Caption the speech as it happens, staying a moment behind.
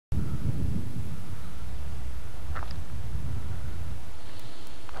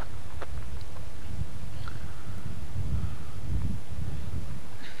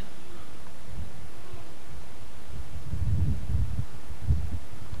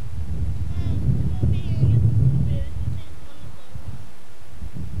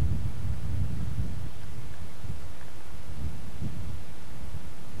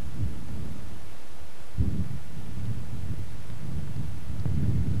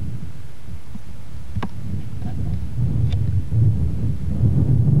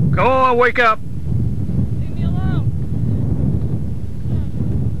on, wake up. Leave me alone.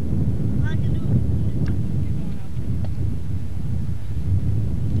 I can do it. Keep going up.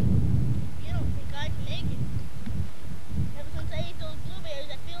 You don't think I can make it. Ever since I ate those blueberries,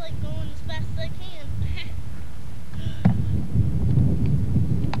 I feel like going as fast as I can.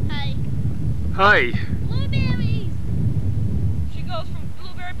 Hi. Hi. Blueberries! She goes from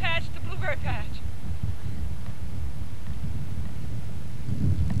blueberry patch to blueberry patch.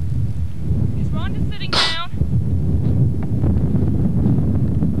 Is Rhonda sitting down?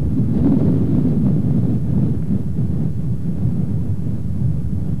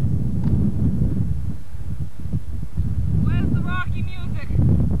 Where's the Rocky music?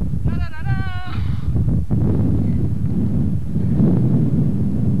 Da da da da!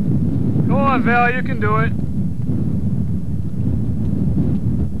 Go on, Val, you can do it.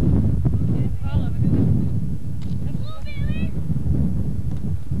 Blueberries!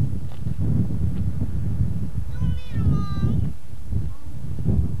 Don't need them all.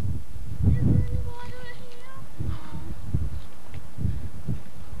 Is there any water in here?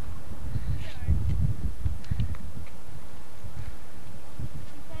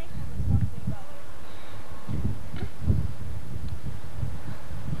 I'm thankful there's something about it.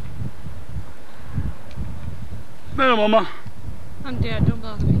 No, Mama. I'm dead, don't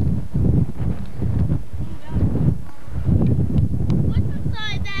bother me. What's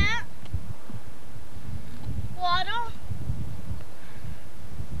inside that? Water?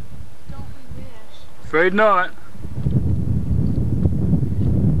 Don't we wish? Afraid not.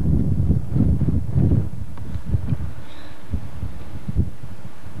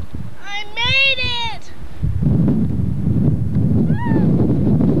 I made it!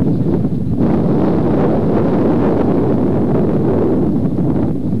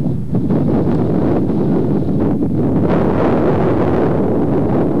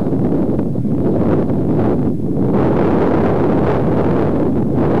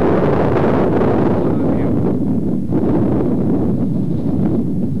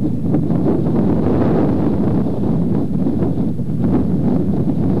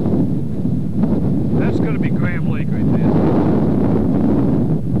 That's going to be Graham Lake right there.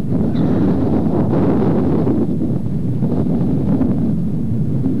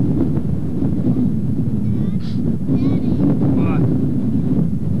 What?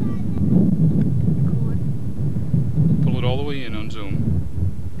 Pull it all the way in on zoom.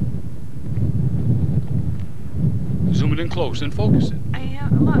 Zoom it in close and focus it. I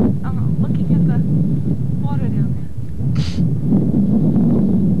am, look, I'm looking at the water down there.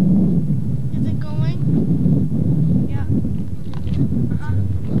 Is it going? Yeah.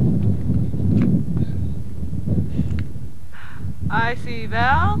 I see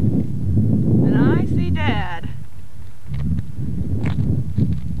Val, and I see Dad.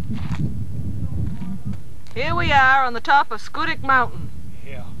 Here we are on the top of Schoodic Mountain.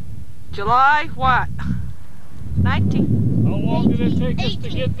 Yeah. July what? 19? How long did it take us to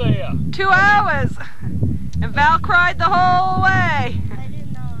get there? 2 hours! And Val cried the whole way. I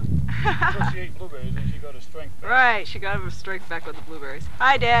did not. First she ate blueberries and she got her strength back. Right, she got her strength back with the blueberries.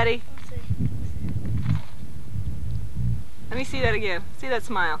 Hi, Daddy. Let's see. Let me see that again. See that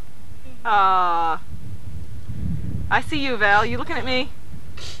smile. Aww. I see you, Val. You looking at me?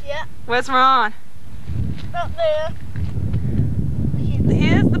 Yeah, Where's Ron? up there.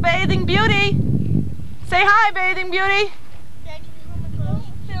 Here's the bathing beauty. Say hi, bathing beauty. Dad, can you hold my clothes?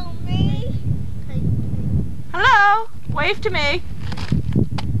 Don't film me. Hello. Wave to me.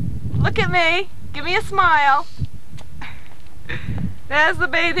 Look at me. Give me a smile. There's the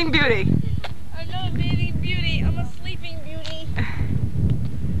bathing beauty. I'm not a bathing beauty. I'm a sleeping beauty.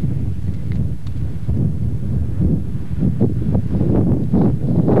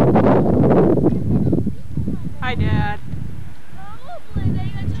 Hi, Dad.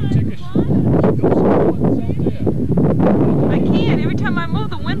 I can't. Every time I move,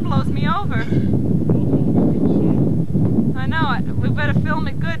 the wind blows me over. I know it. We better film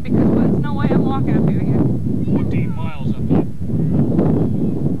it good because there's no way I'm walking up here yet. 14 miles up here.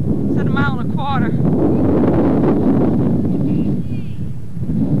 It's at 1.25 miles.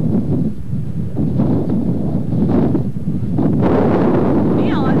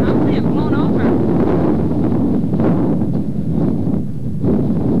 Neil, I'm being blown over.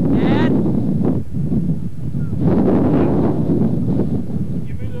 Dad?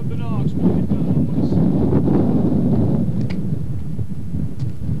 Give me the binocs while you're done.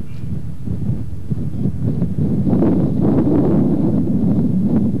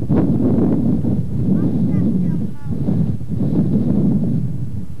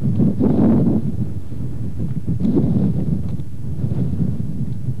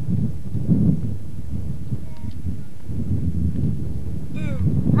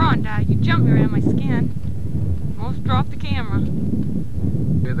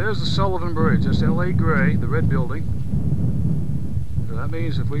 Okay, there's the Sullivan Bridge. That's LA Gray, the red building. So that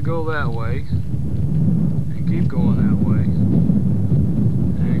means if we go that way, and keep going that way,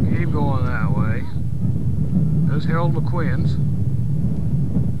 and keep going that way, there's Harold McQuinn's.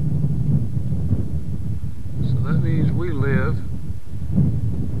 So that means we live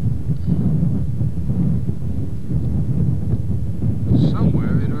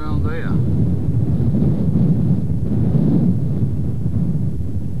somewhere right around there.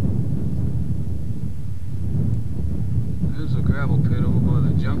 There's a gravel pit over by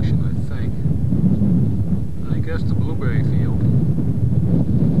the junction, I think. I think that's the blueberry field.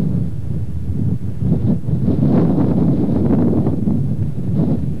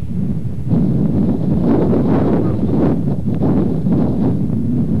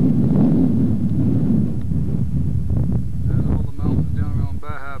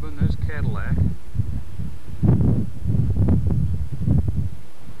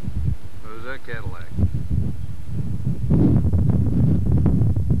 Cadillac.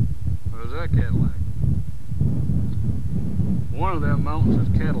 Where's that Cadillac? One of them mountains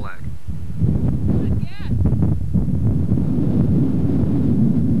is Cadillac.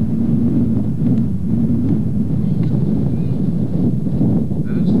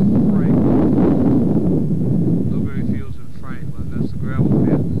 That's Franklin. Blueberry Fields in Franklin. That's the gravel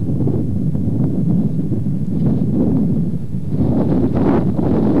pit.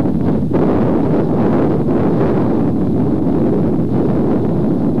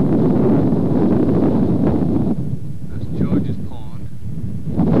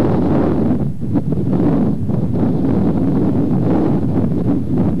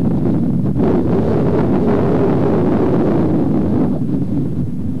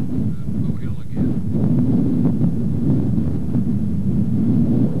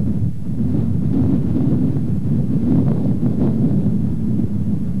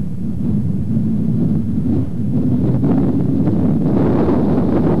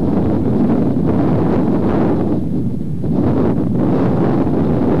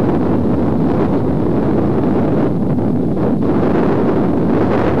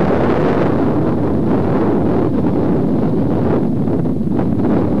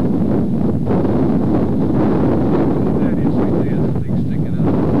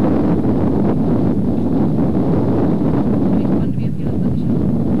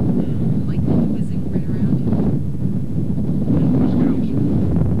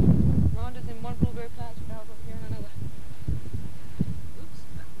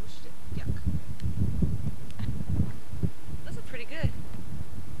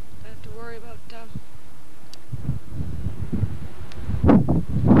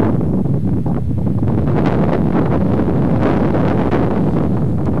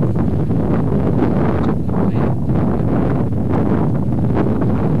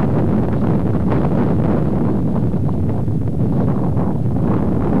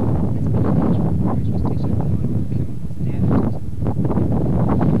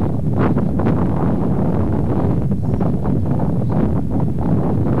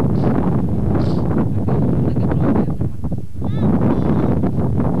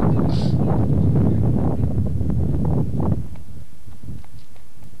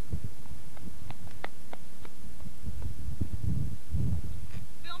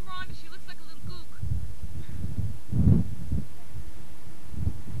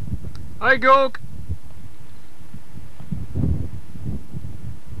 Hi, Gook.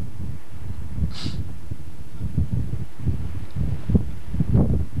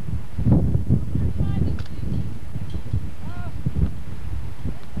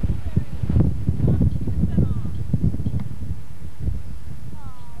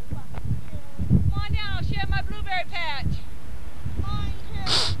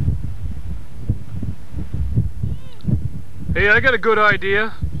 Hey, I got a good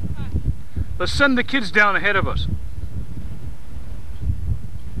idea. Let's send the kids down ahead of us.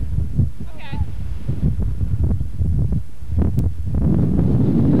 Okay.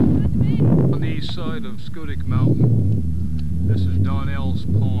 On the east side of Schoodic Mountain, this is Donnell's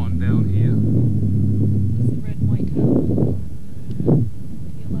Pond down here. This is red and white town.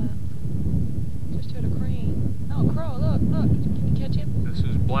 To your left. Just heard a crane. Oh, a crow, look, look. Can you catch him? This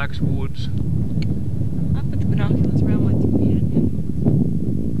is Black's Woods. I put the binoculars around my head.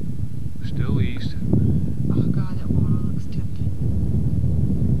 Still east. Oh god, that water looks tempting.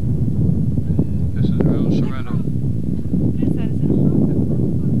 This is around Sorrento. What is that? Is that a hawk or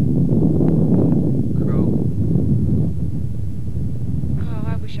Crow. Oh,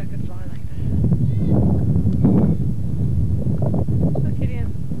 I wish I could fly like that. Look at him.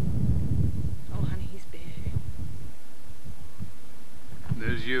 Oh honey, he's big.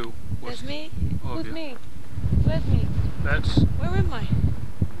 There's is you. That's me? Oh, Who's yeah. me? Where's me? That's, Where am I?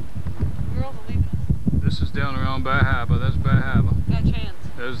 Girls are leaving us. this is down around Bay Harbor. That's Bay Harbor. Got a chance.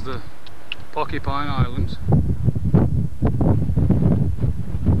 There's the Porcupine Islands.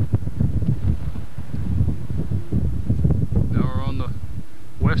 Now we're on the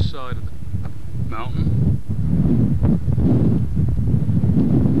west side of the mountain.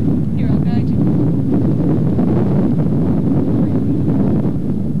 Here, I'll guide you.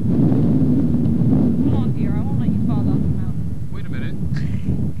 Come on, dear. I won't let you fall off the mountain. Wait a minute.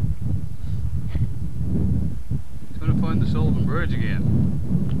 It's going to find the Sullivan Bridge again.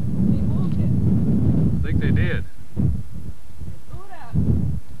 They moved it. I think they did. Moved out.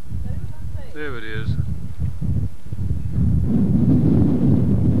 Said it was unsafe. There it is.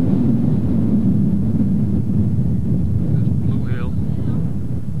 There's Blue Hill.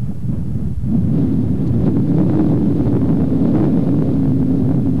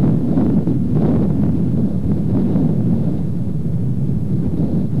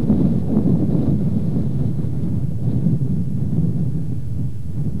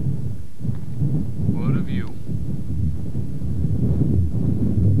 What a view.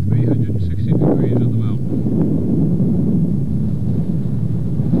 360 degrees of the mountain.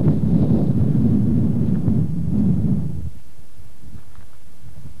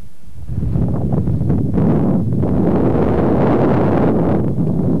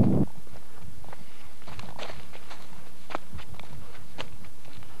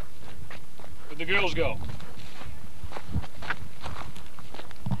 Where'd the girls go?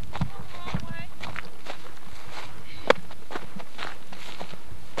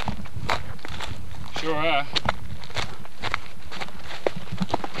 Sure are.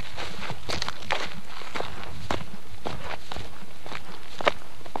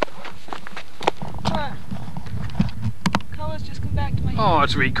 What? Colors just come back to my head. Oh,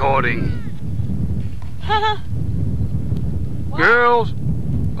 it's recording. Haha. Girls,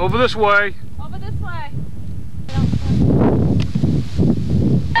 over this way. Over this way.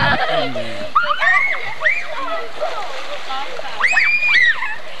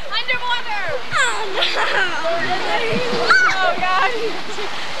 Underwater! Oh no! Oh gosh!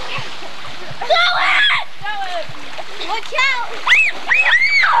 Do it! Do it! Watch out! Watch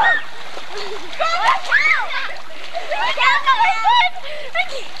out! Watch out,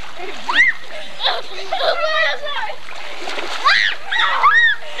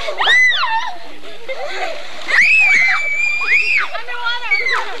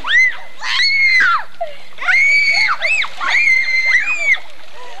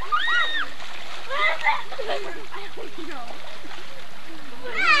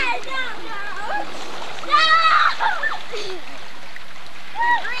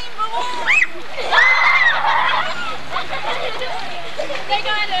 They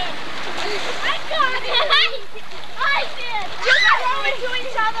got him! I got it! I did! Just throw it to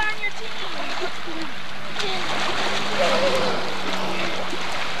each other on your team!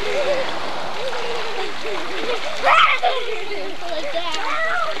 Like that.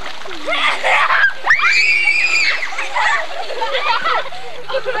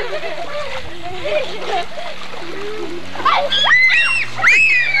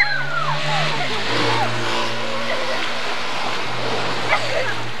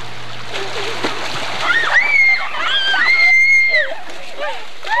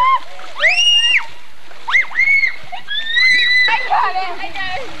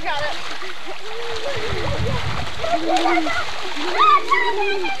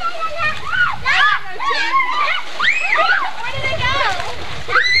 Where did they go?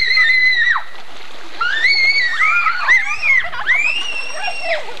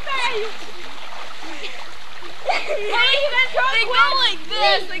 They go like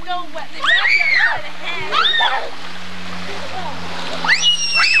this. They go wet. They wrap you outside the head.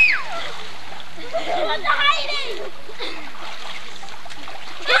 What's hiding?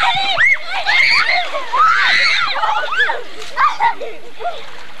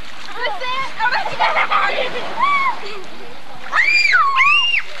 What's that?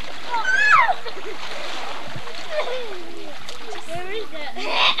 Where is it?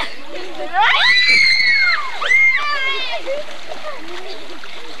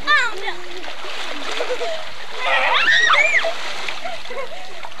 Oh no!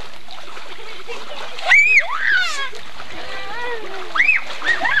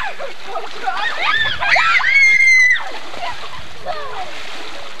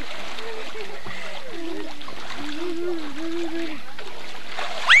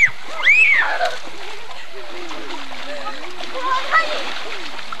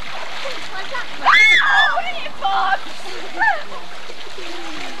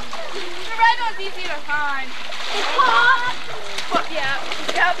 red one's easy to find. It's hot. Well, yeah.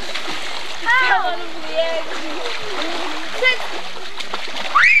 Yep. Ow.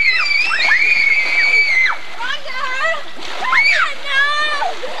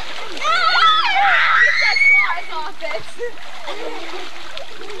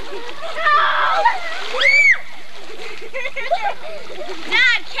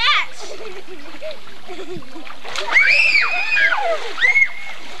 Dad, catch!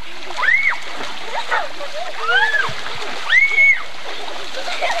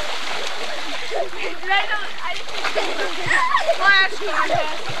 Flash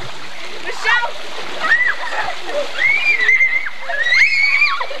contest. Michelle!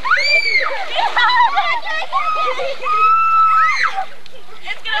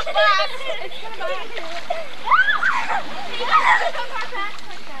 It's gonna flash. It's gonna flash.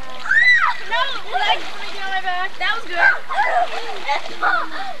 No, Legs gonna get on my back. That was good. it's fun.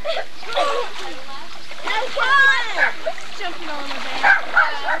 That's fun. Jumping on my back.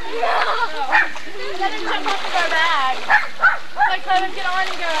 Let him jump off of our bag. Like, let him get on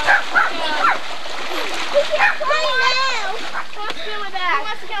and go. Yeah. He can't play now. Who wants to get on my back? Who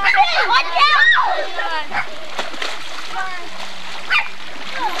wants to get on my Hey, back? watch out!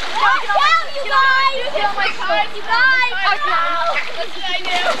 Watch out, you guys! Get on my side, You guys! Okay. That's what I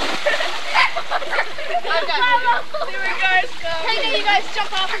knew. Okay. Here we go. Hey, now you guys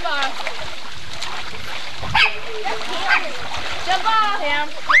jump off of us. Jump off. Sam.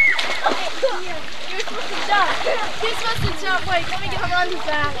 You're supposed to jump. He's supposed to jump. Wait, let me get him on his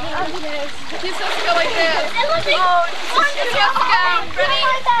back. He's supposed to go like this. Oh, he's supposed to go. Ready?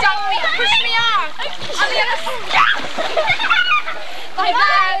 Dump me. Push me off. On the other side. Like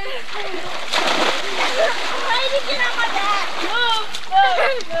that. Ready to get on my back. Move.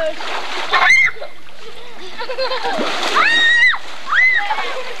 Move.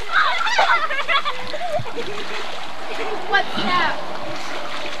 What's that?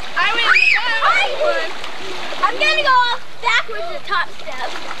 I went in the back. I'm gonna go off backwards the top step.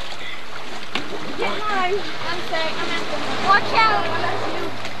 I'm saying, I'm after him. Watch out!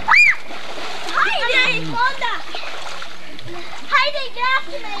 Heidi! Wanda! Heidi, get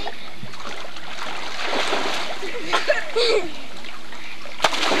after me!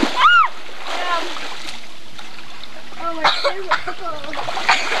 Oh my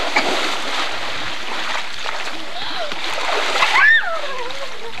goodness.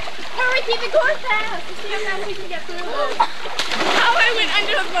 Hurry, keep it going fast. Let's see how fast we can get through this. Oh, I went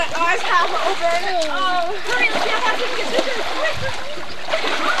under my eyes half open. Oh, hurry, let's see how fast we can get through this.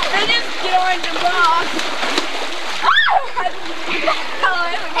 They just get on the rock. Oh,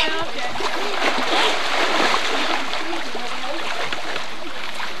 I haven't got up yet.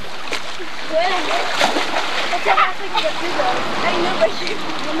 Let's see how fast we can get through those. I know, but you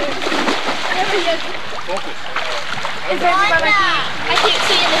never yet. Focus. It's right by my feet. I can't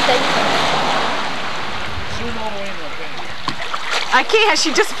see anything. Zoom all the way in there. I can't,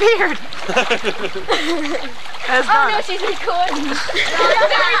 she disappeared. That's Oh done. no, she's recording.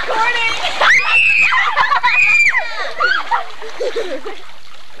 They're recording.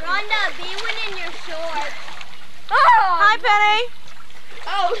 Rhonda, be winning your shorts. Oh. Hi, Penny.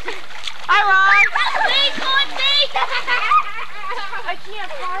 Oh. Hi, Ron. I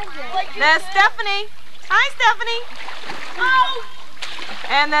can't find it. There's Stephanie. Hi, Stephanie. Oh.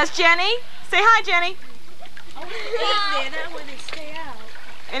 And there's Jenny. Say hi, Jenny. That wouldn't stay out.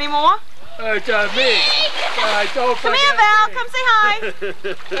 Any more? It's me. Don't Come here, Val. Come say hi.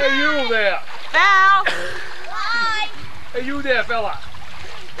 Hey, you there. Val. Bye. Hey, you there, fella.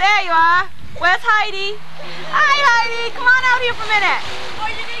 There you are. Where's Heidi? Hi, Heidi. Come on out here for a minute. Oh,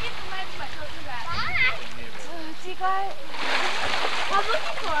 you're gonna get the lens by closing that. Do you got it? I'm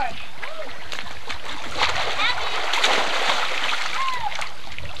looking for it.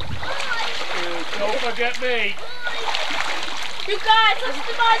 Don't forget me. You guys, let's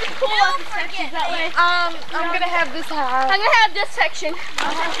divide the pool up in sections that way. I'm gonna have this half. I'm gonna have this section.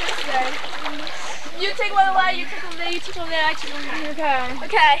 I'll have this side. You take one away, you take over there, you take over there, I take over there. Okay.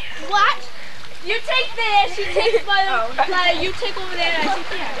 Okay. What? You take this, she takes my you take over there, I take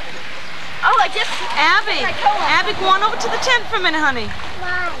here. Oh, I just Abby. Abby, go on over to the tent for a minute, honey.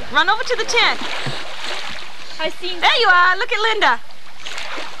 Why? Run over to the tent. I seen There you are. Look at Linda.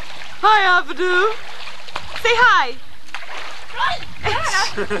 Hi, Abadoo. Say hi.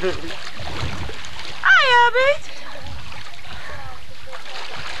 Hi, Abby.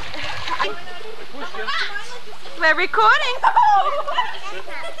 We're recording.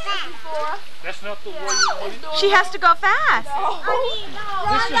 That's not the way you want it. She has to go fast.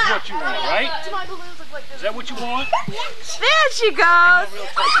 This is what you want, right? Is that what you want? There she goes.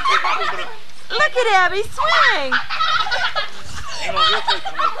 Look at Abby swing. Hang on, real quick.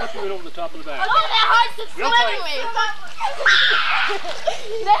 I'm going to put you right over the top of the bag. Oh, that hurts to swim with.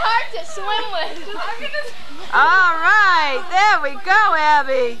 That hurts to swim with. All right, there we go,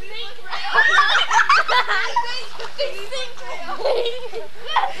 Abby.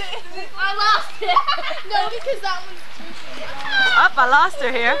 I lost it. No, because that one's too Up, I lost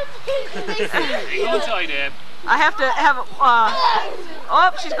her here. Hang on tight, Ab. I have to have.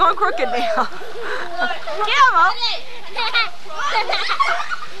 Oh, she's going crooked now. Camel.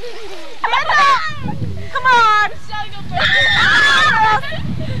 Get up! Come on!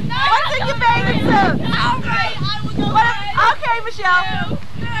 What's in your bathing suit? Okay, Michelle.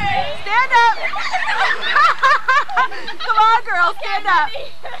 Stand up. Come on, girl, stand up.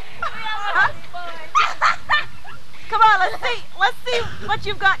 Come on, let's see what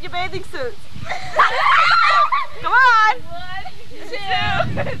you've got in your bathing suits. Come on. 1, 2, 3.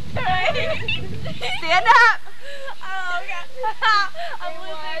 Stand up. Oh, God. I'm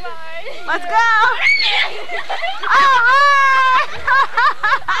losing mine. Let's go. All right.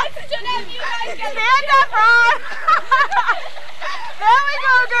 Stand up, Ron. There we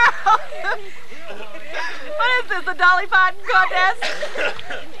go, girl. What is this, a Dolly Parton contest?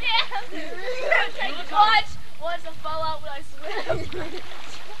 Watch the fallout when I swim.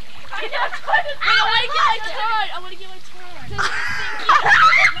 I want to get my turn. I want to get my turn.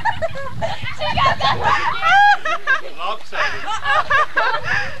 She got that. Lopsided.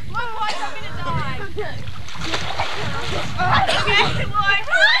 Why do you want me to die? Okay, boy.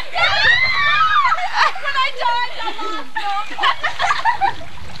 When I died,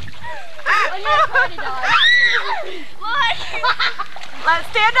 I lost them. Let's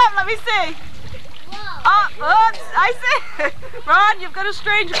stand up, let me see. Oh, oops, I see. Ron, you've got a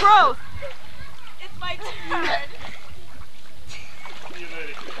strange growth. It's my turn.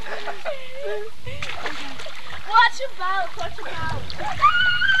 Watch your mouth, watch your mouth.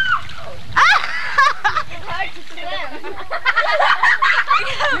 It's hard to swim.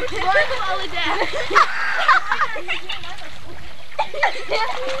 One fall down.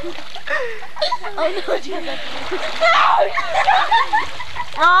 Oh no,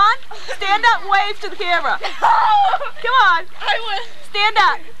 Ron, stand up and wave to the camera. Come on. I will. Stand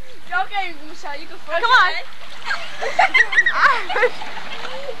up. Okay, Michelle, you can first. Come on.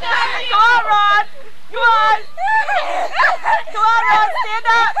 Come on, Ron. Come on. Come on, Ron, stand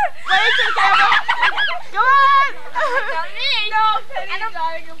up. Wave to the camera. Come on. Not me. No, Penny and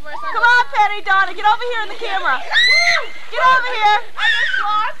Donna go first. Come on, Penny, Donna, get over here in the camera. Get over here. I just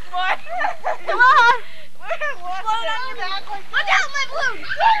lost one. Come on. Float on your back. Look out, my balloon.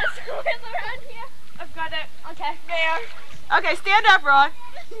 Squeeze around here. I've got it. Okay. There. Okay, stand up, Ron.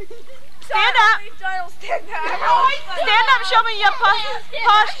 Stand up. Stand up. Stand up, show me your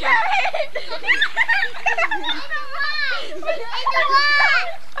posture.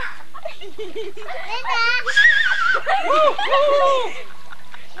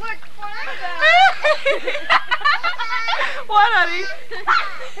 What, honey?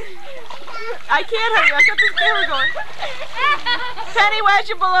 I can't, honey. I've got this camera going. Penny, where's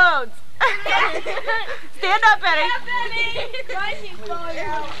your balloons? Stand up, Penny.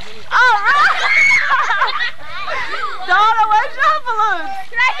 All right. Donna, where's your balloons?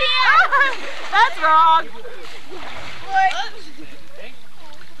 Right here. That's wrong.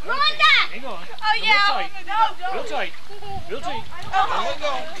 Rhonda. Hang on. Oh yeah. Real tight. Real tight.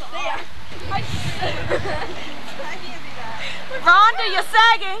 Rhonda, you're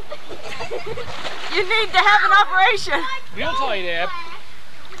sagging. You need to have an operation. Real tight, Ab.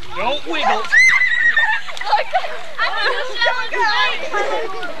 Don't wiggle.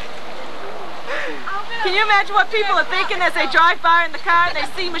 Can you imagine what people are thinking as they drive by in the car and they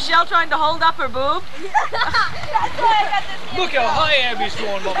see Michelle trying to hold up her boob? Look how high Abby's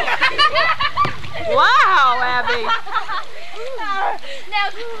going, Mama. Wow, Abby. Now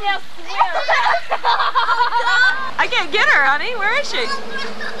swim. I can't get her, honey. Where is she?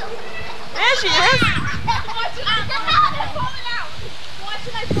 There she is.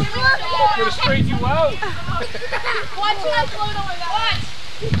 I'm gonna straighten you out. Watch when I float over that. Watch.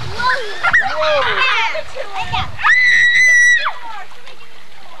 Whoa.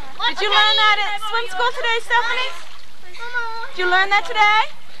 Did you learn that at swim school today, Stephanie? Did you learn that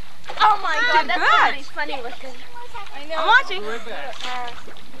today? Oh my God, Did that's good. funny looking. I know. I'm watching. Right back.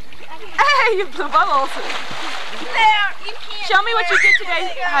 Hey, you blew bubbles. There, you can't. Show me what you did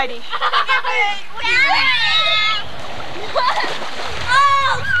today, Heidi. Down.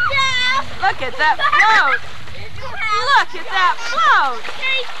 Oh, Steph! Look at that float. Look at that float.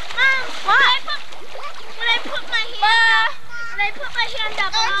 Hey, What? when I put my hand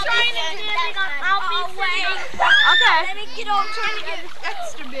up, I'm trying to get it I'll be sitting. Okay. Let me get on. I'm trying to get it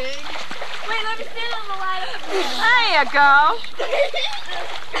extra big. Wait, let me stand on the ladder. There you go.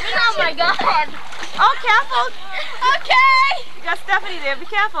 Oh my God. Oh, careful. Okay. You got Stephanie there. Be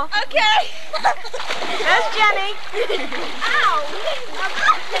careful. Okay. There's Jenny. Ow.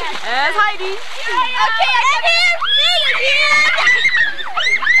 There's Heidi. Okay, and here's me again.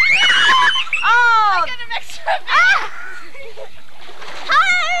 Oh. I got an extra big.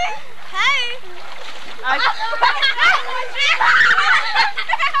 Hi. Hey.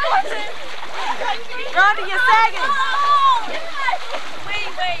 Rhonda, you're sagging. Wait.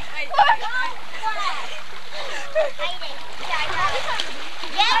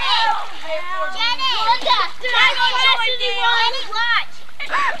 Jenny! Linda! Jenny, watch!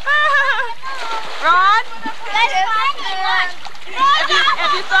 Ron, Watch!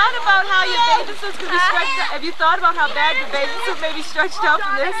 have you thought about how your bathing suit's gonna be stretched out? Have you thought about how bad your bathing suit may be stretched out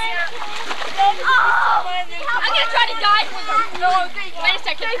from this? I'm gonna try to dive with her. No, wait a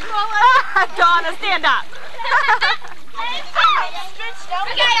second. Donna, stand up.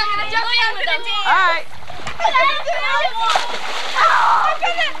 Okay, I'm gonna jump in with them. All right.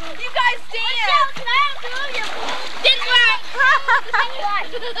 You guys stand. Didn't work.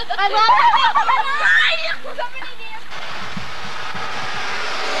 I love it.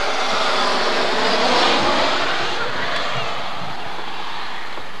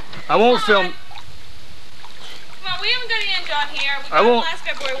 I won't film. Come on, we haven't got an inch on here. We I got won't- last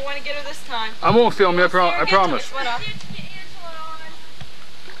guy boy. We want to get her this time. I won't film you. I promise. What up?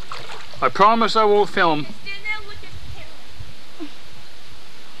 I promise I won't film.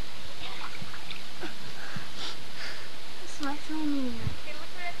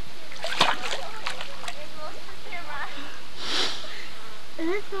 Is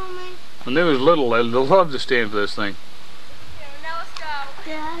it filming? When they was little, they loved to stand for this thing. Now let's go.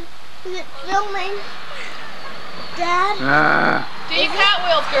 Dad? Is it filming? Dad? Ah, Do your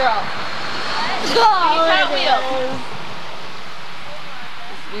cartwheels, girl. Oh,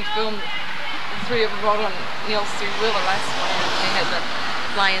 We filmed the three of them rode on Neil's three-wheeler last night. They had the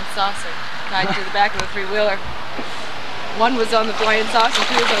flying saucer tied to the back of the three-wheeler. One was on the flying saucer,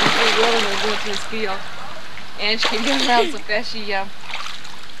 two was on the three-wheeler, and they were going through his field. And she came down around so fast she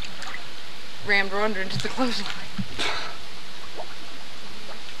rammed her under into the clothesline.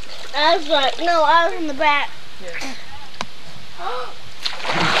 I was like, no, I was in the back. Yeah.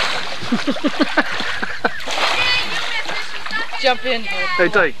 Jump in. hey,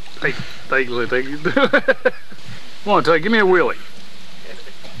 take. Come on, take. Give me a wheelie.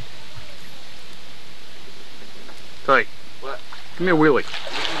 Take. What? Give me a wheelie.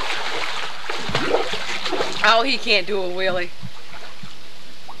 Oh, he can't do a wheelie.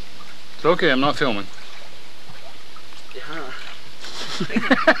 It's okay. I'm not filming.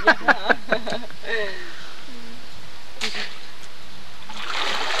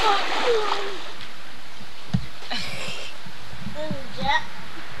 Yeah.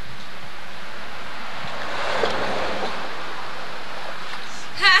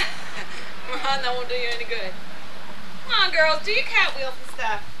 Ron, that won't do you any good. Come on, girls, do your cartwheels and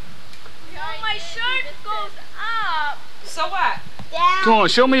stuff. Oh, my shirt goes up. So what? Down, Come on,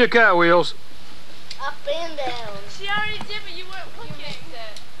 show me your cartwheels. up and down. She already did, but you weren't looking. I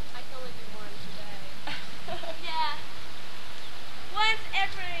can only do one today. Yeah. Once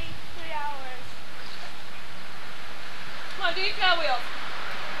every 3 hours. Come on, do your cartwheels.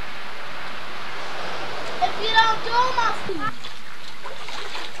 If you don't do them, I'll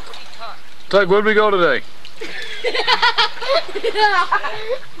Take, where'd we go today?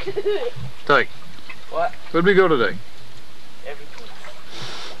 Take. What? Where'd we go today? Everything.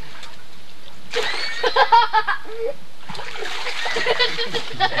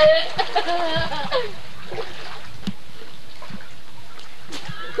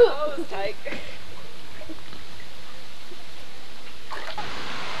 Oh, it's tight.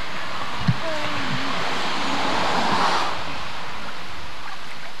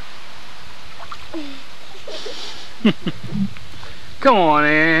 Come on,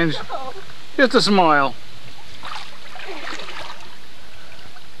 Ange. Just a smile.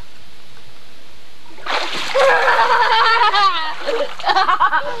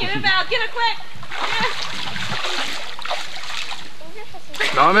 Get him out, get her quick.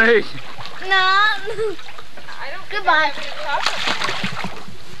 Not me. No. I don't Goodbye.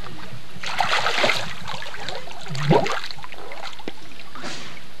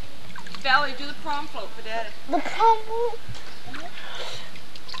 Fell Valerie, do the prom float for Daddy. The pump.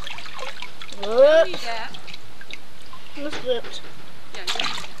 You need that. It's whipped. Yeah, you need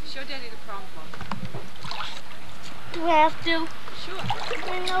that. Show Daddy the prom float. Do I have to? Sure.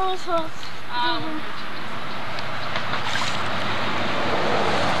 My nose hurts.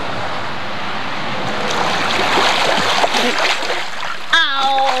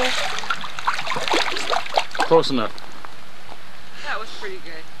 Ow! Close enough. That was pretty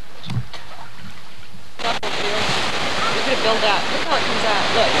good. Look at it build out. Look how it comes out.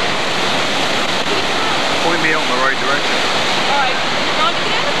 Look. Point me out in the right direction. Alright. Now you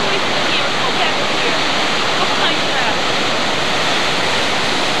can have it away from the camera. Go back over here. Go behind that.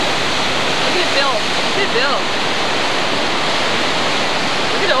 Look at it build. Look at it build.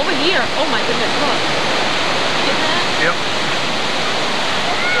 Look at it over here. Oh my goodness, look. You get that? Yep.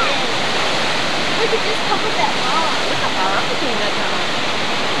 Look at this cover that long. Look how far up it's doing that now.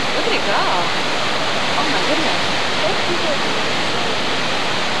 Look at it go. Oh my goodness.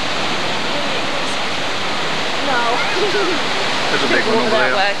 No. There's a big Go one over over that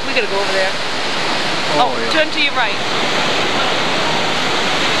there. way. We gotta go over there. Oh, yeah. Turn to your right.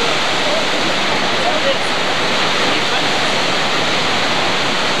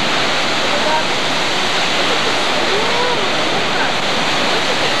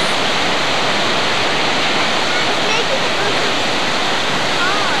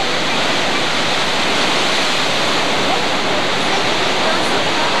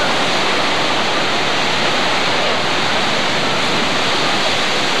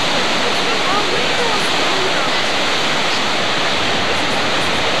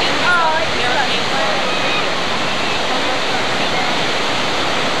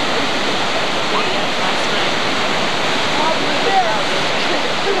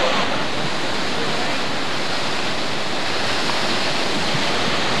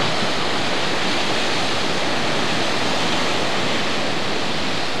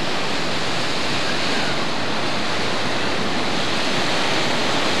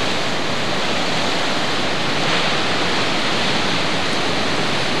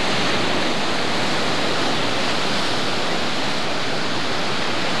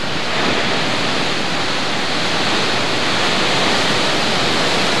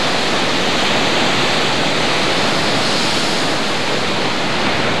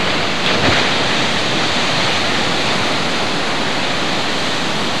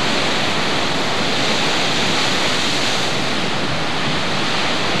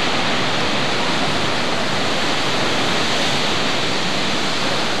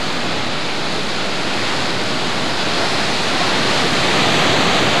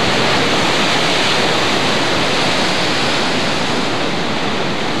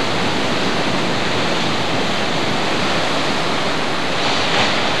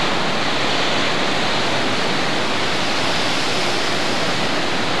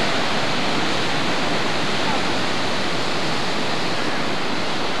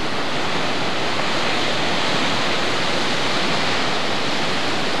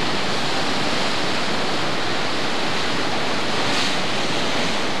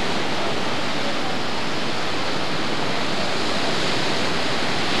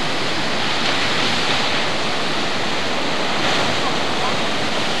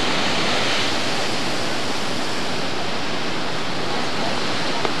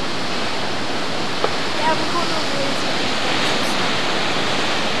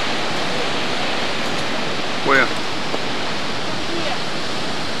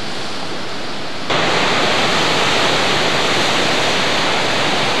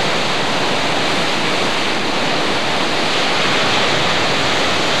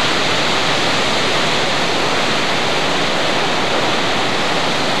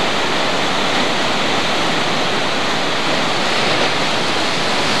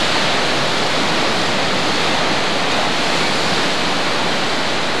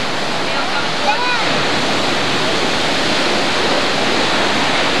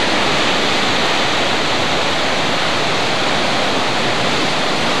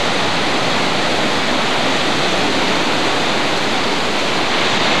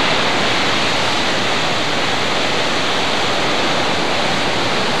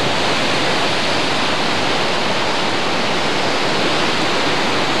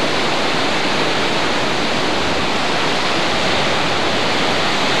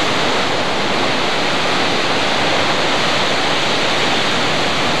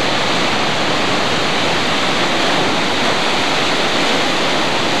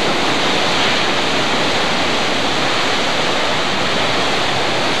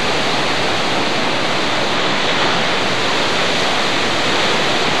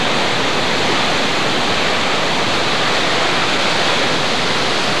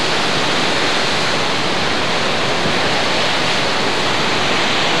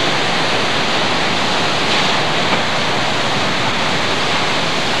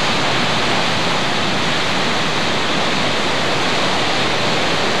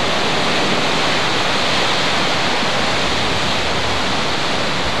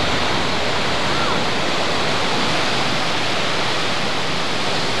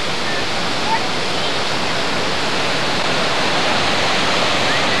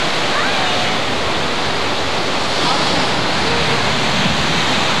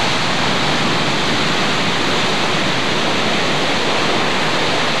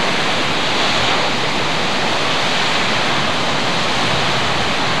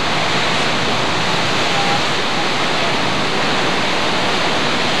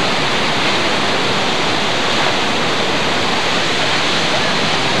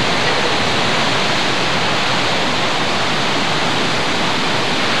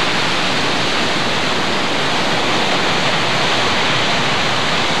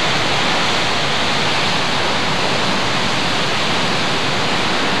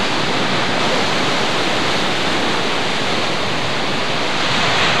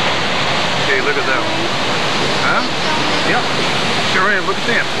 Yep. Sure is. Look at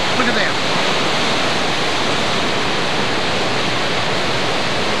them. Look at them.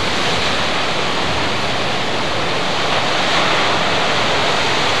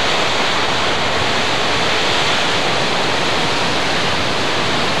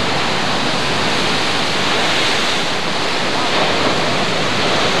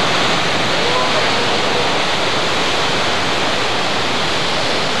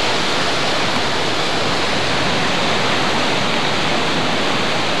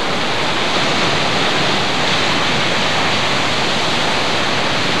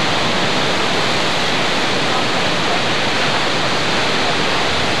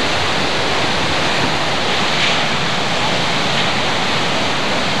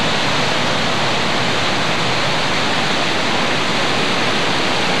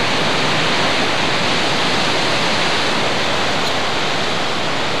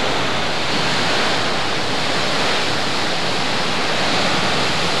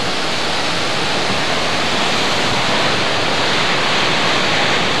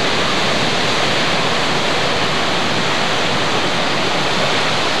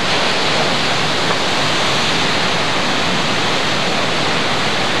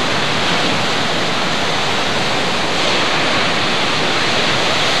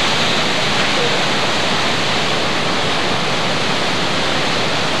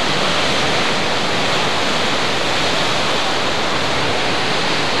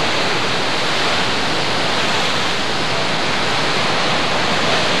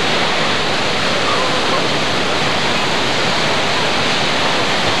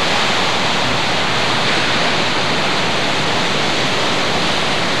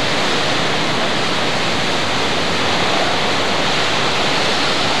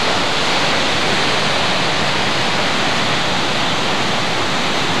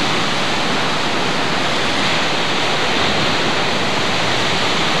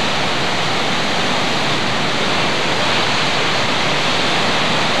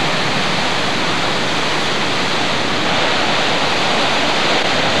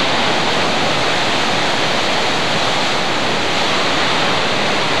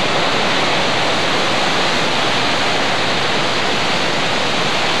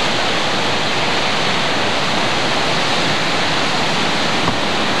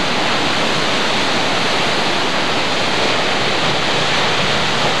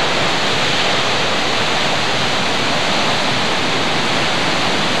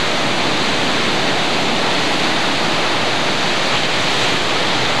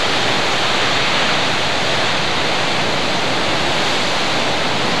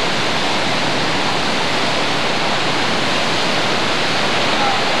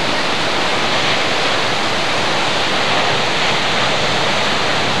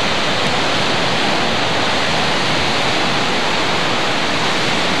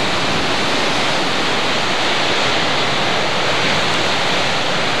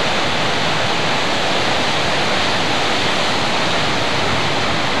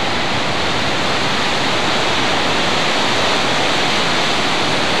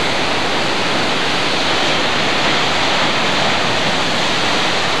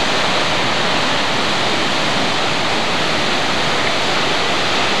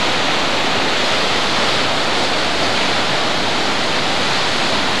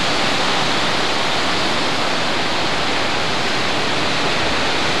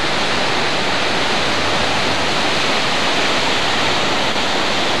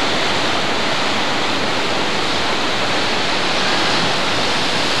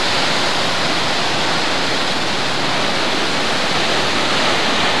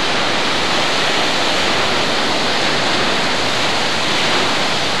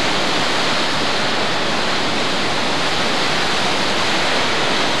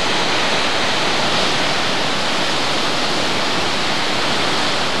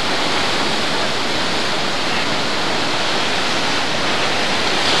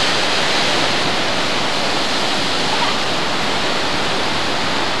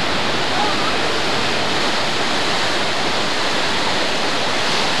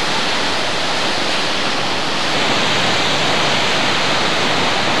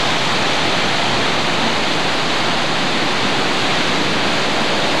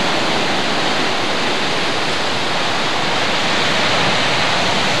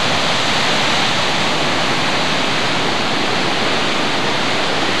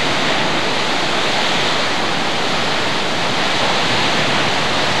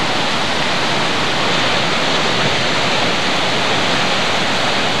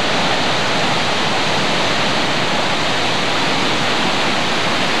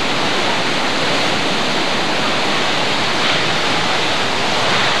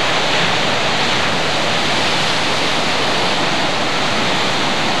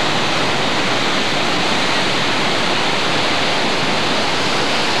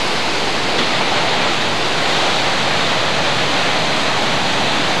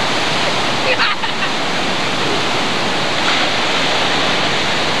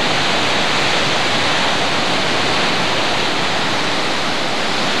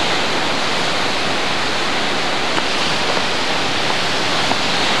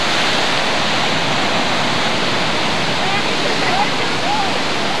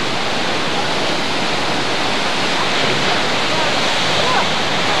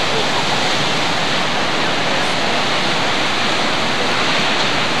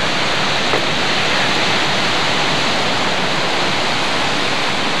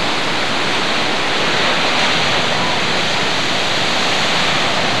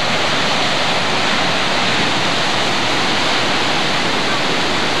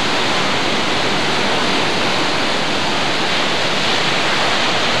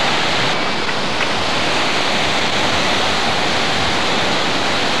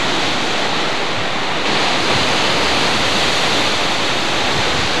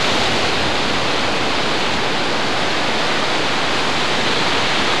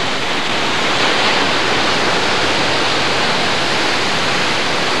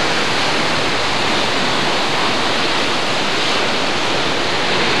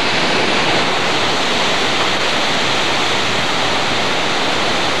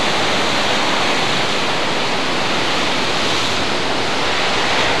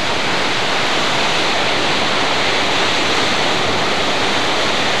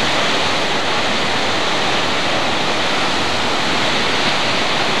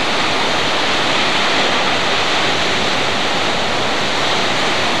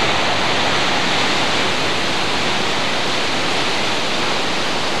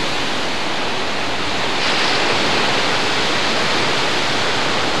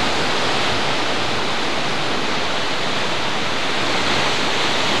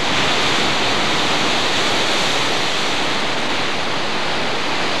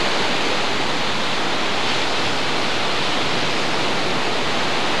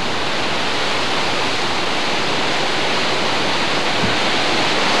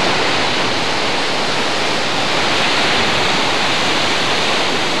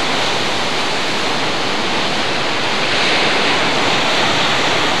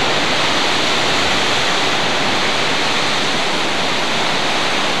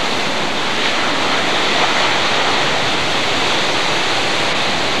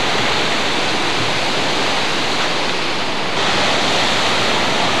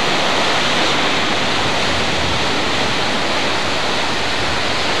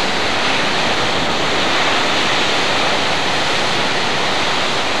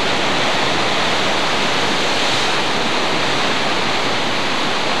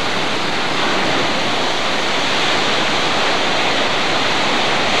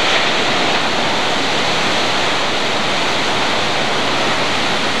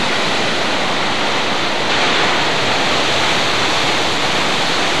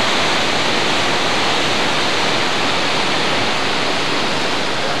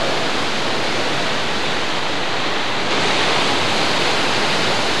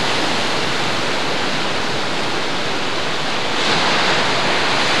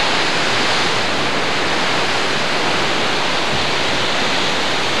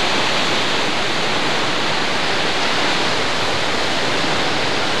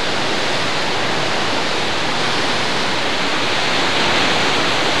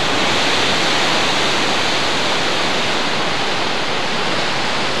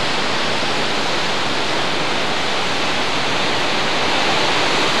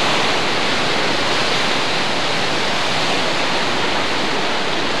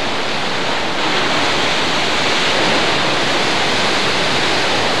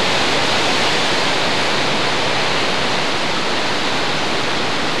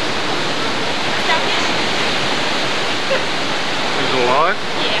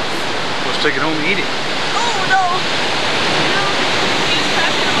 Just take it home and eat it. Oh no!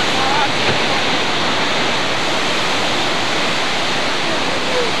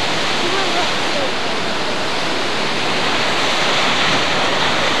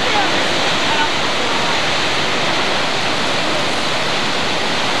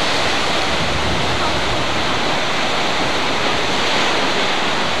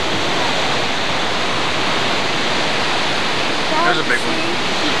 There's a big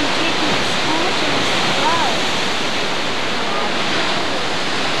one.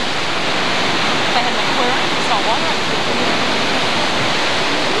 If I had my aquarium and salt water, I could take it.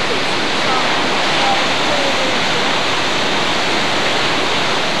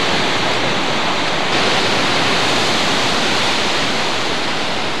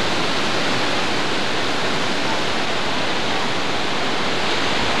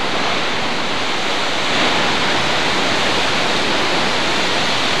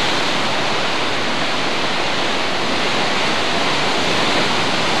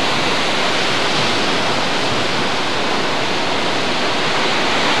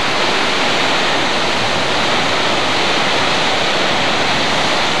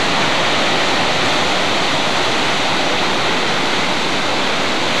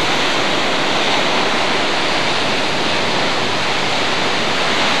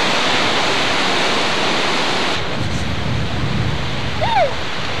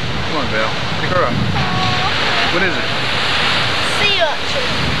 Come on, Val. Pick her up. What is it? Sea urchin.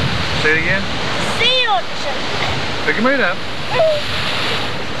 Say it again. Sea urchin. Pick him right up.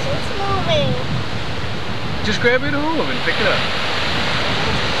 It's moving. Just grab it hold of it and pick it up.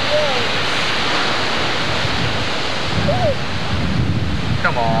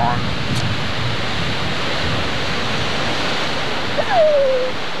 Come on.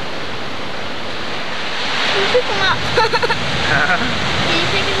 Can you pick him up? Can you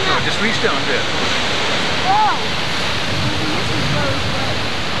pick him No, up? just reach down a bit. Oh.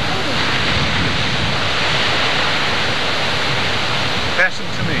 Pass him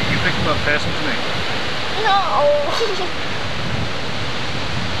to me. You pick him up, pass him to me. No. I'll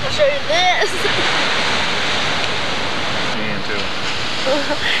show you this. Me too.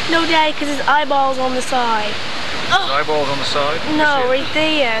 No, Daddy, because his eyeball's on the side. His eyeball's on the side? No, Let me right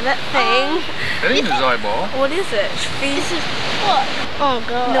there, that thing. That ain't his eyeball. What is it? This is what? Oh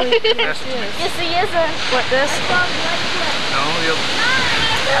God. No, Pass it to me. yes, he isn't. What, this? No, the other.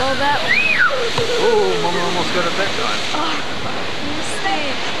 Oh, that one. Oh, Mama almost got it that time. This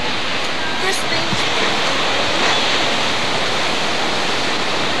thing. This thing.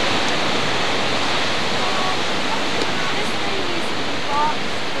 This thing is the box.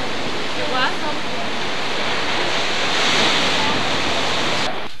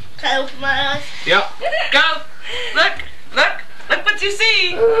 Can I open my eyes? Yeah. Go! Look! Look what you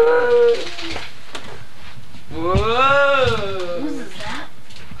see! Whoa! What is that?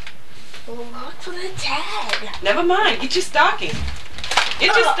 Oh, look for the tag. Never mind, get your stocking.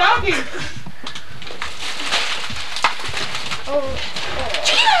 Get your stocking! Oh.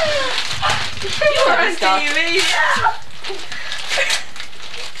 You are on TV!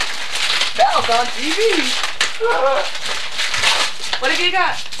 Belle's on TV! What have you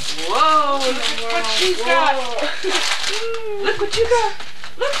got? Whoa! Look at what she's got! Look what you got!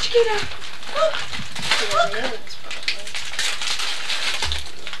 Look, Chiquita! Look! Look!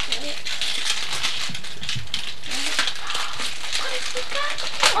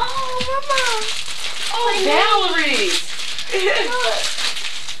 Oh, Mama! Oh, Valerie!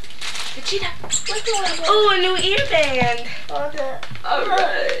 Chiquita! Oh, a new earband.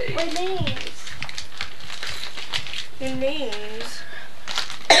 Alright! My names. Your names.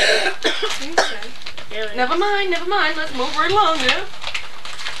 Never mind. Let's move right along now.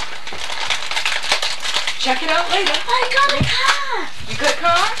 Check it out later. I got a car. You got a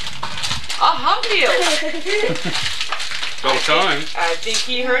car? A Hot Wheel. About time. I think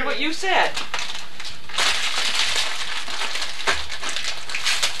he heard what you said.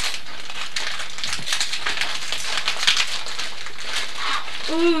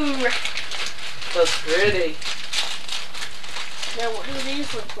 Ooh. That's pretty. Now, what do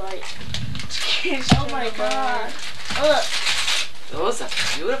these look like? Oh my God. Look. Those are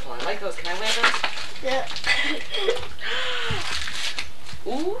beautiful. I like those. Can I wear those? Yeah.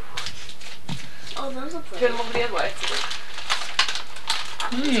 Ooh. Oh, those are pretty. Turn them over the other way.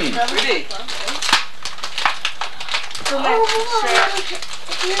 Those Pretty. are lovely. Oh,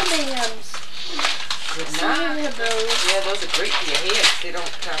 Earbands. Good So you night. have those. Yeah, those are great for your hands. They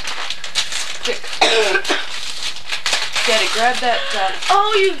don't kick. Daddy, grab that.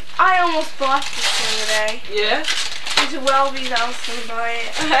 Oh, I almost bought this the other day. Yeah? It's Welby's. I was going to buy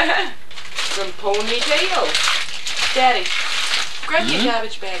it. Some ponytails. Daddy, grab your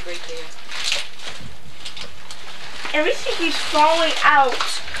garbage bag right there. Everything keeps falling out.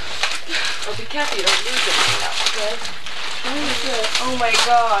 Oh, be careful you don't lose it now, okay? What is this? Oh my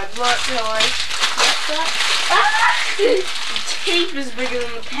god, look, Joy. What's that? Ah! The tape is bigger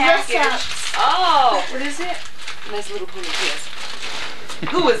than the package. Oh! What is it? Nice little ponytails.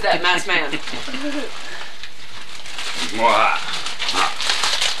 Who is that masked man?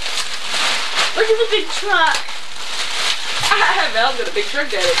 Look at the big truck. Val's got a big truck,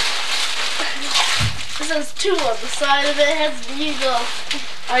 Daddy. It says 2 on the side of it. It has legal.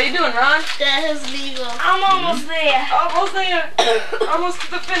 How you doing, Ron? That has legal. I'm almost there. Almost there. Almost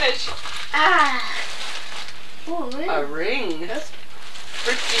to the finish. Ah. Oh, really? A ring. That's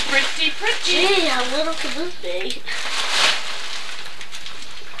Pretty, pretty, pretty. gee, how little could this be?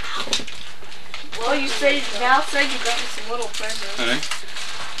 Well, you say Val said you got me some little presents. Hey.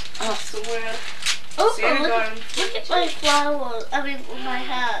 Oh, so weird. Oh, Santa look, got him. look at my flowers. I mean, my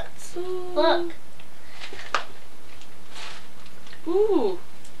hats. Look. Ooh.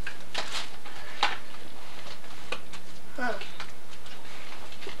 Huh.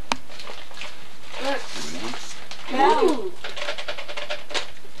 Look. Ooh.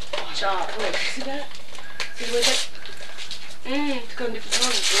 Job. Look, see that? See with it? It's going different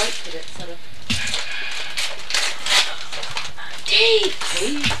colors. Light to it, sort of.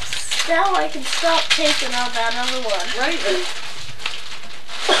 Tapes. Now I can stop taping on that other one. Right.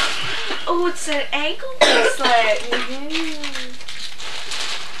 Oh, it's an ankle bracelet.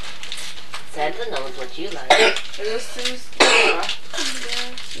 Santa knows what you like. This is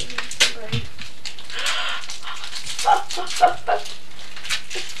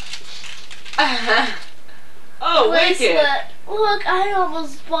Oh, wicked. bracelet. Look, I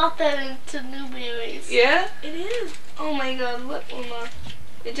almost bought that into Newberry's. Yeah? It is. Oh my god, look, Mama.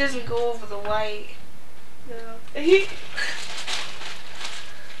 It doesn't go over the white. No.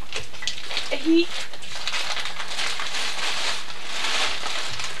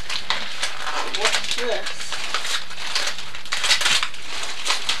 What's this?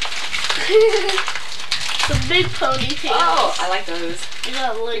 Some big ponytails. Oh, I like those. You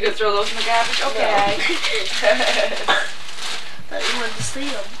got You like gonna throw those in the garbage? Okay. Thought you wanted to see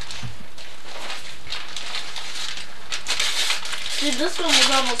them. Dude, this one was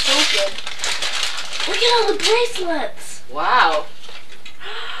almost open. Look at all the bracelets. Wow.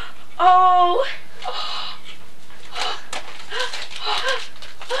 Oh.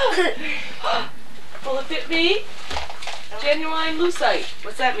 Will it fit me? Genuine lucite.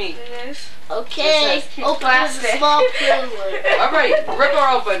 What's that mean? It is. Okay, What's that? open with a small privilege. Alright, rip her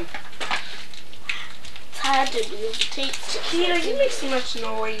open. It's hard to do the tape. Kira, you make so much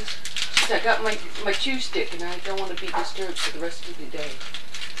noise. I got my chew stick and I don't want to be disturbed for the rest of the day.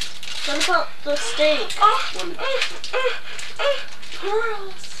 What about the steak?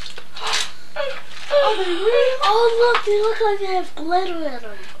 Pearls. Oh, look, they look like they have glitter in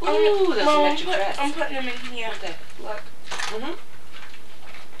them. Ooh, that's Mom, an extra dress. I'm putting them in here. Okay. Look. Mm-hmm.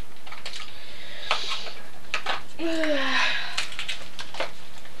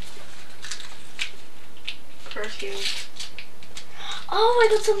 Perfume. Oh, I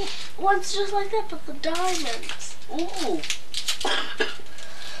got some ones just like that, but the diamonds. Ooh.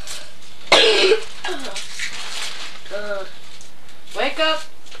 Wake up.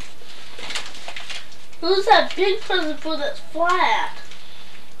 Who's that big present for that's flat?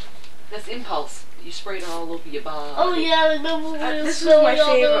 That's impulse. You sprayed it all over your body. Oh yeah, I remember we were This is spilling my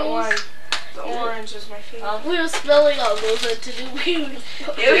all favorite those. one. The orange is my favorite. We were spilling all those into the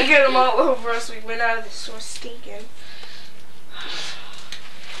Yeah, we get them all over us. We went out of the store stinking.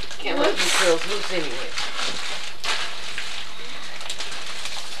 Can't let these girls loose anyway.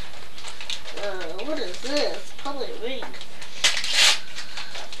 What is this? Probably a ring.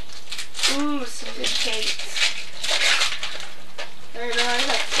 Ooh, some good cakes. I know I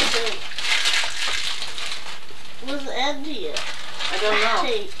have to do. Where's the end here? I don't know.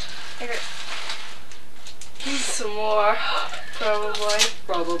 Tape. I got some more, probably.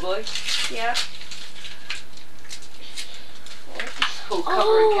 Probably. Yeah. Whole cover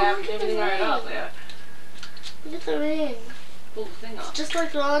Oh, and cap and look at everything the right out ring. there. Look at the ring. Pull the thing off. Just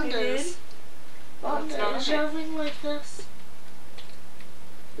like You Rhonda's. did? Rhonda, is your ring like this?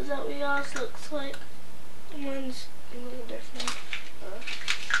 Is that what yours looks like? Mine's a little different.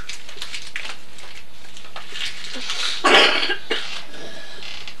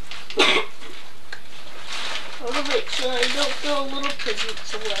 I want to make sure I don't throw little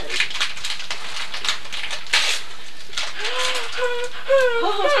presents away.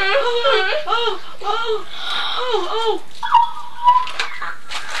 Oh.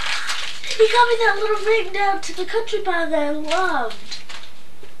 He got me that little ring down to the country bar that I loved.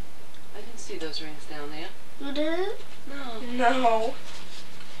 I didn't see those rings down there. You did? No. No.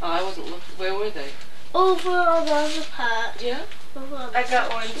 Oh, I wasn't looking. Where were they? Over on the other part. Yeah. Over on the I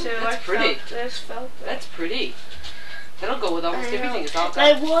got one too. That's I pretty. Just felt it. That's pretty. That'll go with almost I know. everything. It's all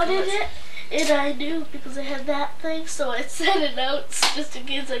I got wanted colors. it, and I knew because I had that thing, so I set it out just in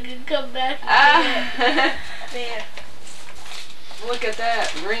case I could come back and get it. There. Look at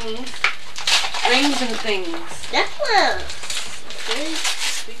that. Rings. Rings and things. Necklace. Okay.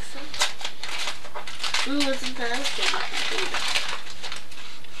 Think so? Ooh, isn't that okay?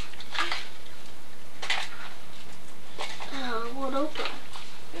 Oh, it won't open.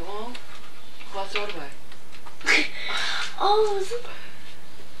 It won't. What's all the way? Oh, is it?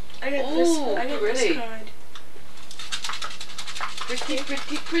 I got Ooh, this. I got pretty. this card. Pretty,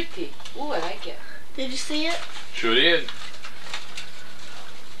 pretty, pretty. Ooh, I like it. Did you see it? Sure did.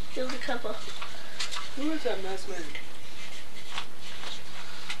 Here's a couple. Who is that nice man?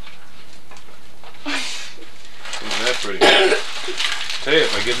 Isn't that pretty? Tell you,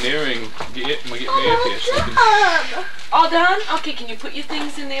 if I get an earring, get my earpiece. I can- God! All done? Okay, can you put your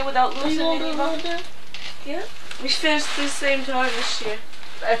things in there without Are you losing older any of them? Yeah. We finished the same time this year.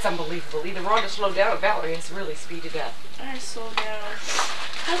 That's unbelievable. Either Rhonda slowed down or Valerie has really speeded up. I slowed down.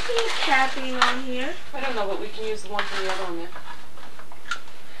 How come the capping on here? I don't know, but we can use the one from the other one there.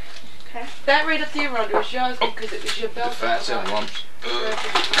 Okay. That right up there, Rhonda, is yours because it was your The belt. fats and lumps.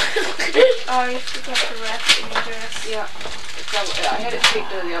 Oh, you forgot the rest in your dress. Yeah. I had it taped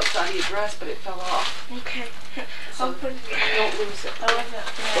to the outside of your dress, but it fell off. Okay. So I'll put it you don't lose it. I like that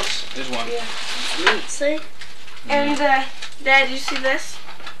dress. Oops, there's one. Yeah. Neat. See? And, Dad, you see this?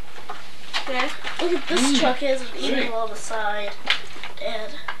 Dad? Look at this truck has an Hey. eagle on the side.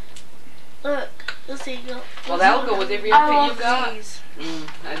 Dad. Look, this eagle. Well, that'll go with every outfit you got. These.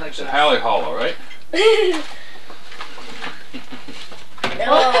 I like It's a that. Hallie Hollow, right?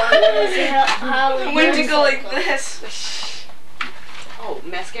 I'm going to go like this. Oh,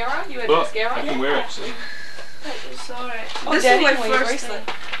 mascara? You had Look, mascara? I can wear it, see? I saw it. Oh, This Daddy, is my can wear your first bracelet.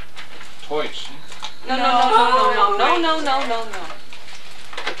 thing. Twice. No, no, no, no, no, no, no, no, no, no.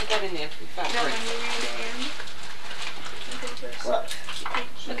 Put that in there. Fat Got my bracelet. new band. Look.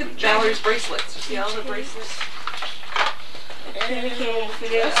 Look at Valerie's bracelets. You see all the bracelets? I can't even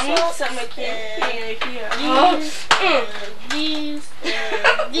fit it. I'm going to set my camera right here. These, and these,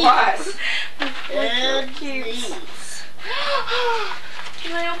 and these. What? And these.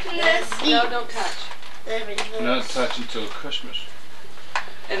 Can I open this? No, don't touch. Everything. Not touch until Christmas.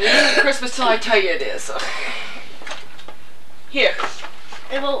 And it isn't Christmas till I tell you it is. Here.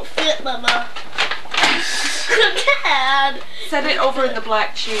 It won't fit, Mama. Dad. Set it over in the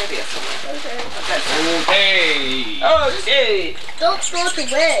black chair there somewhere. Okay. Okay. Okay. Don't throw it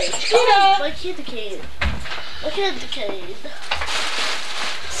away. Cheetah. My candy cane. My candy cane.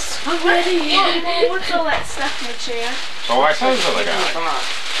 I'm ready. Well, what's all that stuff in the chair? So I told you the Come guy. on.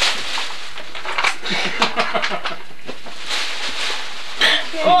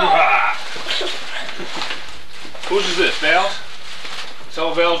 Whose is this, Val's? It's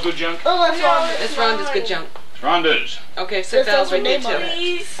all Val's good junk? Oh, that's wrong. It's Rhonda's good junk. It's Rhonda's. Okay, sit This Val's has right her there name on too. it.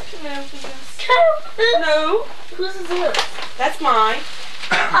 Please. Can I open this? No, Whose is this? that's mine.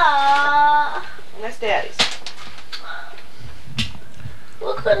 Ah. And that's Daddy's.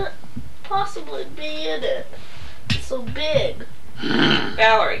 What could it possibly be in it? It's so big.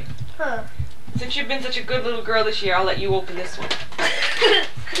 Valerie, Huh. since you've been such a good little girl this year, I'll let you open this one.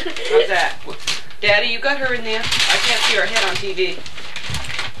 How's that? Daddy, you got her in there. I can't see her head on TV.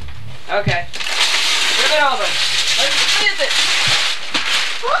 Okay. Flip it over. What is it?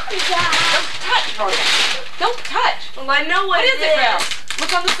 What is that? Don't touch, Rhonda. Don't touch. Well, I know What is it, Val? is.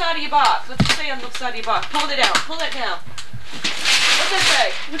 Look on the side of your box. What's it say on the side of your box? Pull it down. Pull it down. What's it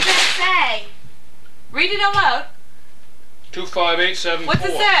say? What's that say? Read it out loud. 25874. What's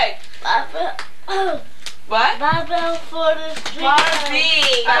it say? Oh, What? Barbell for the street.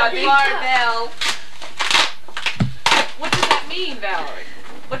 Barbie. Barbell. What does that mean, Valerie?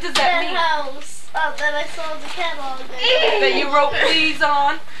 What does that That mean? house that I saw in the catalog. there. That you wrote please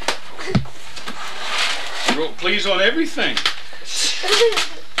on? You wrote please on everything.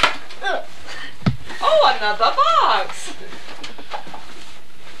 Oh, another box.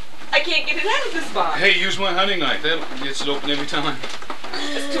 I can't get it out of this box. Hey, use my hunting knife. That gets it open every time.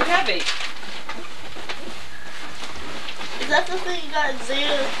 It's too heavy. Is that the thing you got in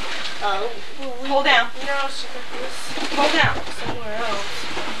Zeta? Oh. Hold down. No, she got this Hold down. somewhere else.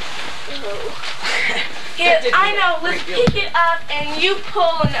 Oh. Here, didn't I make know. a Let's great deal. pick it up and you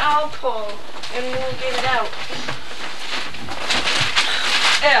pull and I'll pull. And we'll get it out.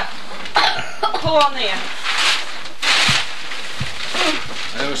 Yeah. Go on there.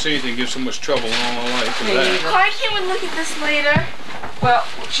 I never seen anything give so much trouble in all my life as that. Why can't we look at this later? Well,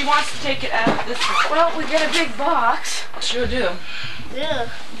 she wants to take it out of this one. Well, we get a big box. Sure do. Yeah.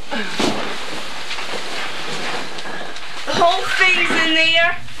 The whole thing's in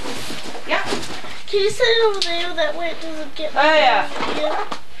there. Yeah. Can you set it over there? That way it doesn't get. Oh, yeah. Yeah.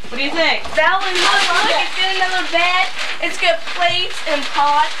 What do you think? Valerie, look, it's in another bed. It's got plates and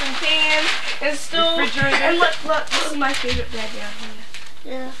pots and pans and stools. Refrigerator. And look, this is my favorite bed down here.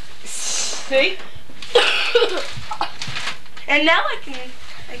 Yeah. See? And now I can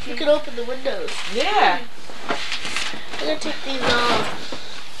You can open the windows. Yeah. I'm gonna take these off.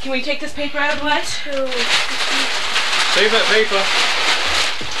 Can we take this paper out of the way? Save that paper.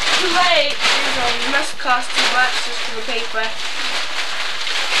 Too late. It must cost too much just for the paper.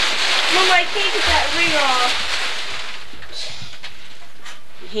 Mama, I can't get that ring off.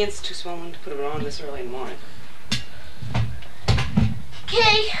 Your hand's too swollen to put it on this early in the morning.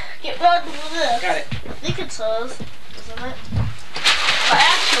 Okay, get rid of this. Got it. I think it's hers, isn't it? Well,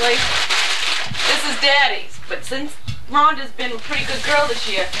 actually, this is Daddy's, but since Rhonda's been a pretty good girl this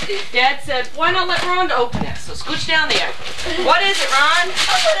year, Dad said, why not let Rhonda open it? So scooch down there. What is it, Ron?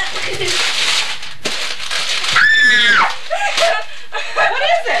 What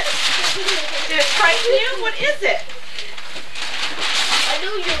is it? Did it frighten you? What is it? I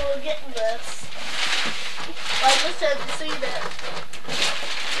knew you were getting this. I just had to see that.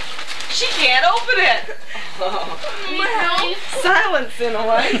 She can't open it. Well, Silence in a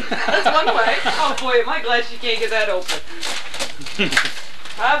way. That's one way. Oh boy, am I glad she can't get that open.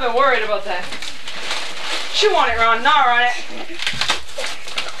 I've been worried about that. Chew on it, Ron. Gnaw on it.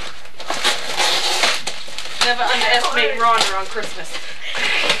 Never underestimate Rhonda on Christmas.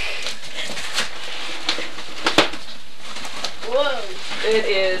 Whoa. It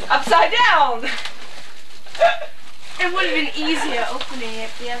is upside down. it would have been easier opening it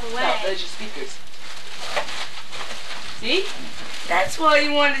the other way. No, there's your speakers. See? That's why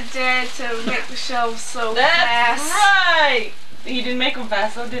you wanted Dad to make the shelves so That's fast. right. He didn't make them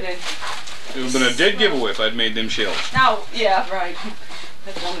fast, though, did he? It would have been a dead giveaway if I'd made them shells. No, yeah, right.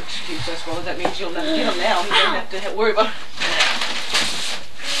 That's one excuse, I suppose. That means you'll never get them now. You don't have to worry about it.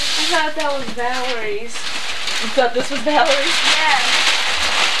 I thought that was Valerie's. You thought this was Valerie's? Yeah.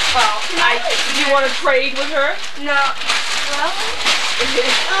 Well, do you want to trade with her? No. Well,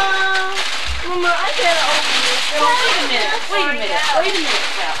 Mama, I gotta open this. Wait a minute,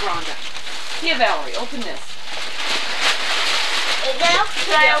 Rhonda. Here, Valerie, open this. And now,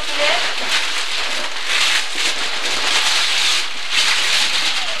 Can I open it?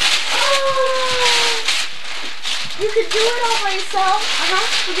 you can do it all by yourself.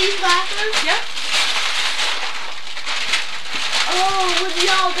 For these glasses. Yeah. Oh, when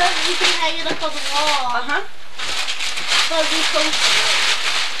y'all done, you can hang it up on the wall. But we posted it.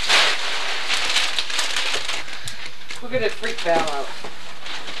 We're gonna freak Val out.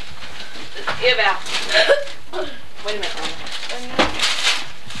 Here, Val. Wait a minute, Rhonda.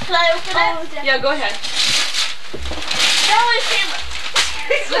 Can I open it? Yeah, go ahead. Valerie's camera.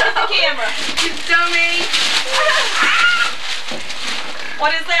 Look at the camera. You dummy.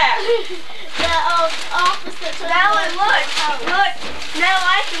 What is that? The office that's Valerie, look. Look. Now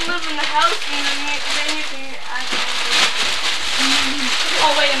I can live in the house and then you can...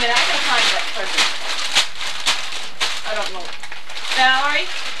 Oh, wait a minute. I gotta find that present. I don't know. Valerie?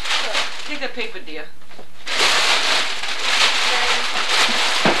 Take that paper, dear.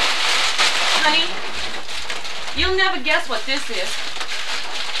 Honey, you'll never guess what this is.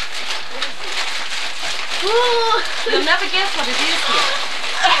 You'll never guess what it is here.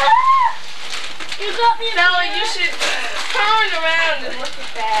 You got me. Valerie, you should turn around and look at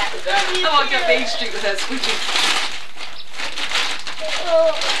that. I walked up Main Street with that squeaky.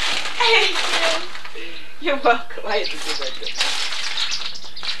 Oh, thank you. You're welcome. I had to do that too.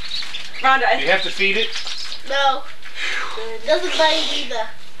 Rhonda, Do you have to feed it? No. It doesn't bite either.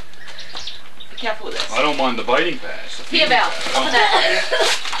 be careful with this. I don't mind the biting pass. The Here, feeding Val. pass. Open that.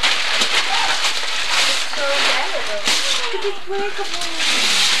 So bad. It's breakable.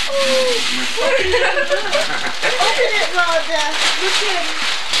 Open it, Rhonda. Look at it.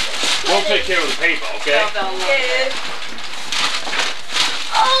 We'll take care of the paper, okay? Val, Yeah.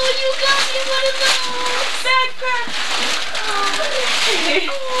 Oh, you got me one of those. Backpack.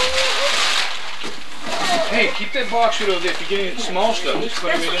 Hey, keep that box shit over there. If you're getting small stuff, just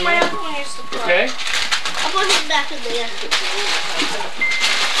put it That's what in my there. other one used to put. Okay? I'll put him back in there. Isn't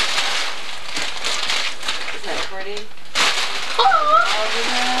that pretty? Oh,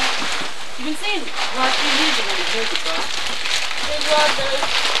 You've been saying Rocky using when he heard the book. there's Rhonda.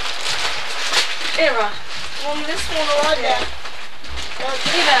 Here, Ron. This one or that.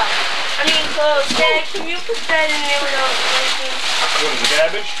 Leave it out. I mean, clothes. Dad, can you put that in there without anything? What is it,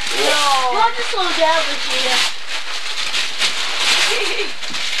 cabbage? No. Not just little cabbage here.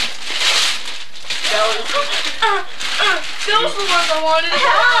 Those are the ones I wanted.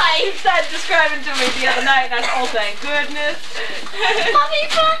 Hi! You started describing to me the other night, and I said, oh, thank goodness. Puppy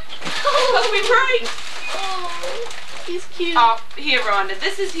front. Puppy break. Oh, he's cute. Oh, here, Rhonda.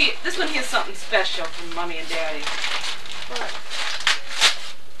 This one here's something special from Mommy and Daddy. What?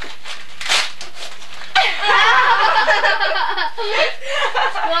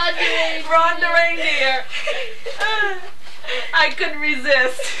 Rhonda reindeer. I couldn't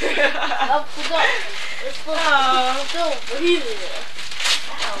resist. I forgot. It's supposed to still breathing.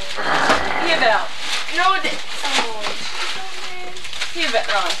 Here, Val. No, it didn't. Here,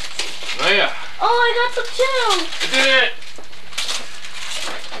 Ron. There. Oh, I got some too. I did it.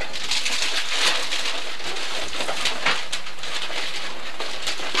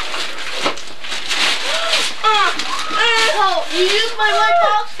 Oh, you used my white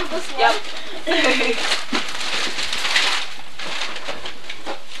box for this one. Yep.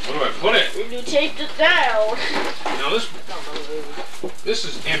 Where do I put it? And you taped it down. No, this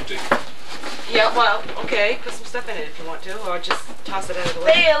is empty. Yeah, well, okay. Put some stuff in it if you want to, or just toss it out of the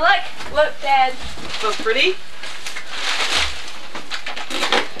way. There, look, Dad. So pretty.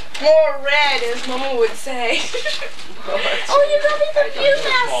 More red, as Mama would say. Oh, you got me the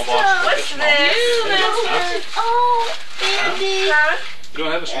Small box. Viewmaster. What's this? Oh, baby. Huh? You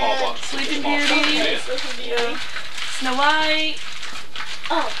don't have a small box. Sleeping Small stuff. Beauty. Yeah. Snow White.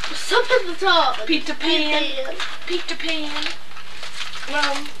 Oh, something at the top. Peter Pan. Peter Pan.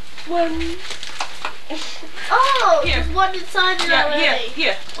 One. Oh, Here. there's one inside it Yeah, already.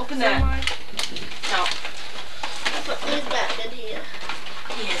 here. Open that. No. I'll put these back in here.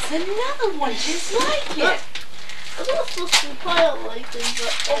 Here's another one just like it. I'm not supposed to pile like things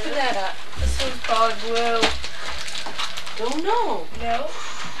up Open that up. This one's probably blue. Don't know. No.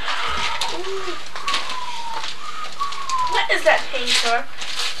 Ooh. What is that paper?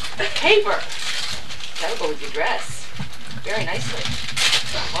 Paper. That'll go with your dress. Very nicely.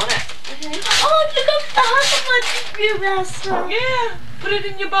 On it. Oh, you got the Hufflepuff Viewmaster. Yeah. Put it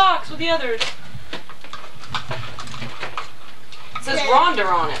in your box with the others. It says Rhonda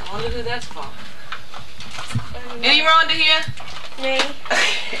on it. I wonder who that's for. Any Rhonda here? Me.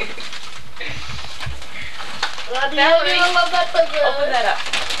 Valerie, I love that puzzle. Open that up.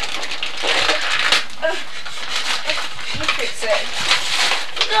 You fix it.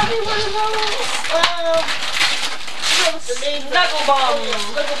 Got me one of those. What's the name? Snuggle Bomb.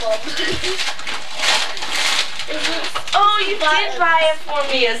 Snuggle Bomb. Oh, you did buy it for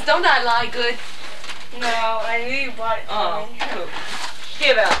me. Yes, don't I lie good? No, I knew you bought it for Oh, me. cool.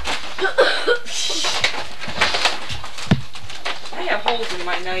 Here, Val. I have holes in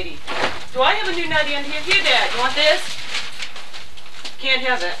my nightie. Do I have a new nightie on here? Here, Dad. You want this? Can't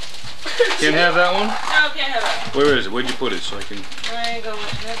have it. Can't have that one? No, can't have it. Where is it? Where'd you put it so I can... There you go.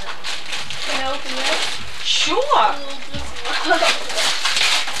 Can Can I open this? Sure.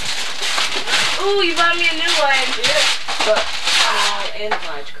 Ooh, you bought me a new one. Yeah. But small and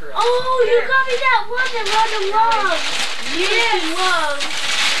large curls. Oh, you got me that one that Rhonda loves. Yes. Loves.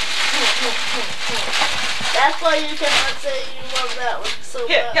 That's why you cannot say you love that one so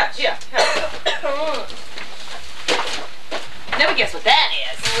Here, much. here. Never guess what that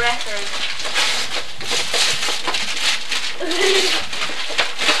is. Record.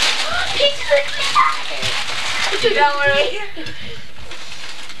 Don't worry.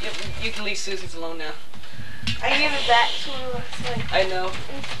 You can leave Susie's alone now. I gave it back to her last night. I know.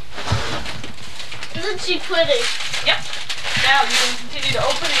 Isn't she pretty? Yep. Now you can continue to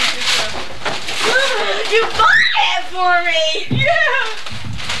open it. You bought it for me! Yeah.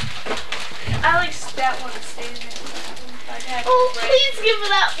 I like that one that stays in. Oh, please give me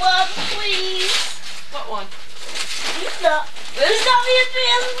that one, please. What one? No. You got me a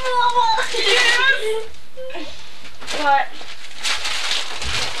transformer. Yes! What?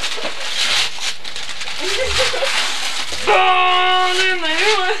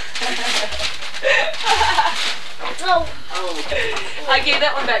 Oh. I gave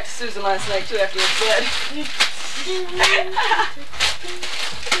that one back to Susan last night too after it was dead.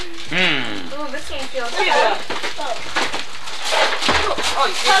 Oh, this one feels Here, good. Oh,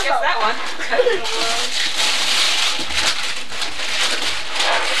 you can't guess that one.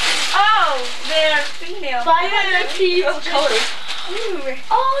 Oh, they're female. 500 keys. Those colors. Ooh.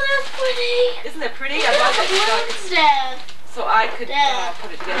 Oh, that's pretty. Isn't that pretty? Look I love at the it. balloons, Dad. So I could Dad.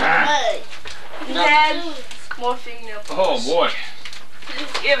 put it together. Hey. Dad. No balloons. More female. Oh boy.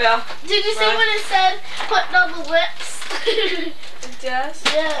 Here, Val. Did you see Right. what it said? Putting on the lips. It does?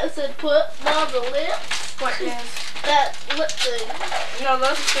 Yeah, it said put on the lips. What does? That lip thing. No,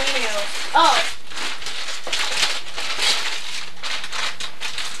 those are fingernails. Oh.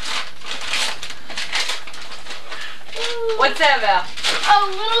 What's that, Val? A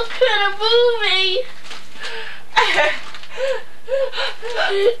little bit of movie.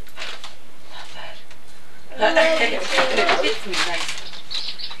 It fits me nice.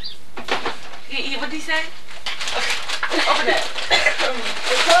 What did he say? Okay. Open it.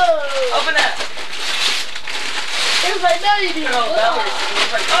 Oh. Open it. It's like, no, you do. Oh, Valerie.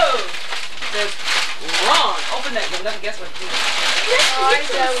 It's like, oh. There's Ron. Open that. You'll never guess what it is.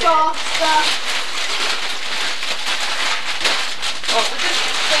 It's some soft stuff. Oh, we just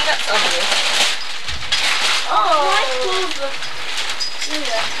cleaned up some of this. Oh. Nice clothes.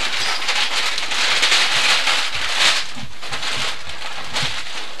 Yeah.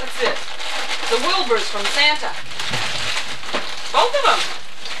 What's this? The Wilburs from Santa. Both of them.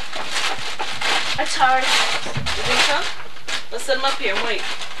 That's hard. You think so? Let's set them up here and wait.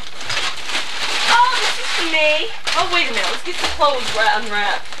 Oh, this is for me. Oh, wait a minute. Let's get the clothes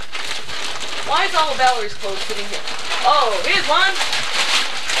unwrapped. Why is all of Valerie's clothes sitting here? Oh, here's one.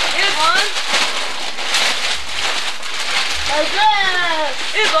 Here's one. A dress.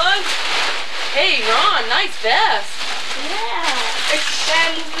 Here's one. Hey, Ron, nice vest. Yeah. It's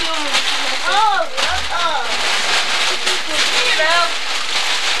Sandy Bloom. Oh, Here, Val.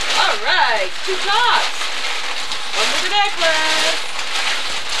 All right, 2 tops. One with a necklace.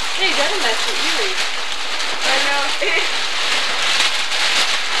 Hey, that'll match your earrings. I know.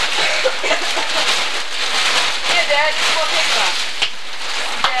 Here, Dad, just go take them.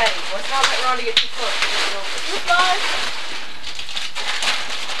 Daddy, let's not let Ron get too close. goodbye.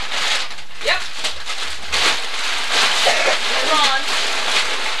 Yep. Ron.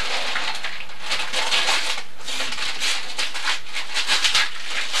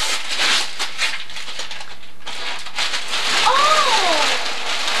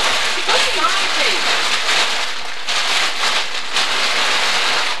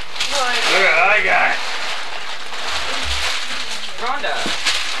 Rhonda.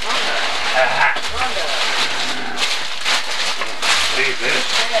 Leave this.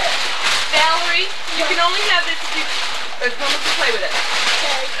 Valerie, you can only have this if you, as long as you play with it.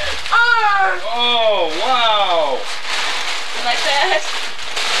 Oh, wow. You like that?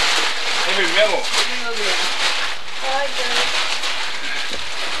 Heavy metal.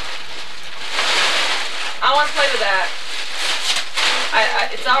 I want to play with that.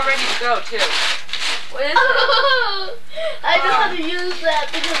 It's all ready to go too. What is it? Oh, I know how to use that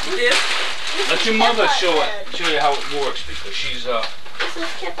because This? Let your mother show you how it works because she's This is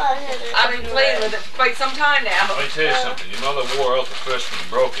Kip-On headed. I've been playing with it for quite some time now. Let me tell you something. Your mother wore out the first one and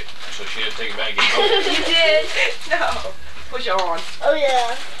broke it, so she had to take it back and get it. You did? No. Push on. Oh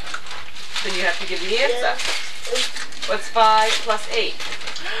yeah. Then you have to give the answer. Yeah. What's 5 plus 8?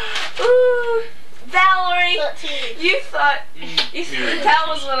 Ooh, Valerie, 13. you thought that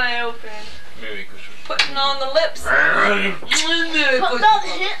was what I opened. Merry Christmas. Putting on the lips. But not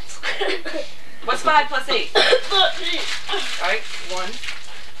hits. What's 5 plus 8? 13. Alright, 1,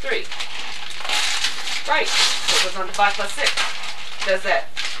 3. Right. So it goes on to 5 plus 6. Does that?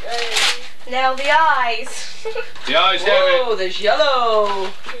 Now the eyes. The eyes have it. Whoa, there's yellow.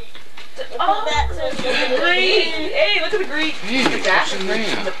 Oh, that's Green. Hey, look at the green. Hey, Look at that. what's in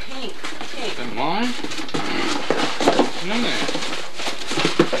there? The pink. Pink. Is that mine? What's in there?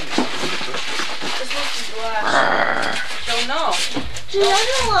 This must be glass. Don't know. Dude, I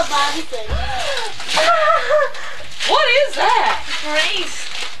know what Bobby thinks. What is that? Grease.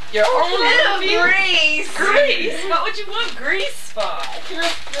 Your own little Little grease. grease. What would you want grease for?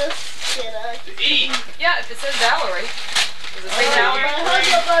 Just this kiddo. Eat. Yeah, if it says Valerie. Does it say My Valerie?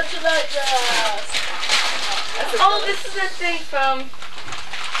 husband got to that dress. That's a Oh, silly- this is a thing from.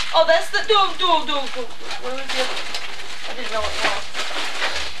 Oh, that's the do. Where was the other? I didn't know what it was.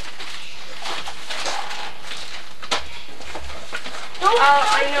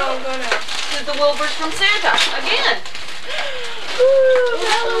 I know. I'm gonna. This is the Wilburs from Santa again. Ooh,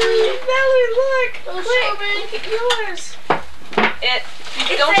 Valerie, look. Don't Quick, show me. look at yours.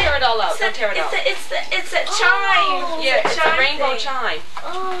 Don't tear it all out. Don't tear it out. It's a chime. Yeah, it's a chime rainbow thing. chime.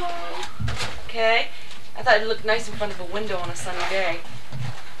 Oh. Okay. I thought it'd look nice in front of a window on a sunny day.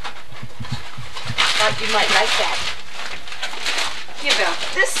 Thought you might like that. Here, Val.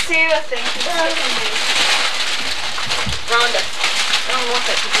 This Santa thing keeps hitting me. Rhonda. I don't want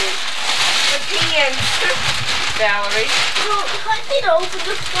that to be. The pants. Valerie. Well, I need to open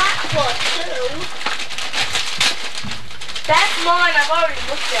this black one too. That's mine. I've already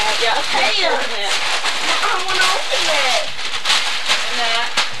looked at it. Yeah, okay. Hey, I want to open it. And that.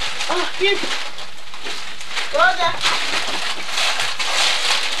 oh, here. Gloria.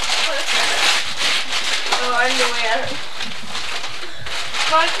 Oh, I knew it.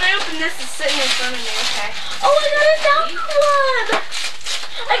 Mom, can I open this? It's sitting in front of me, okay? Oh, I got a that one.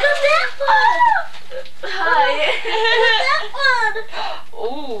 I got that one. Hi. I got that one.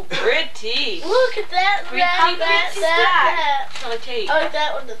 Ooh, pretty. Look at that. Pretty That. Tell the tape. I like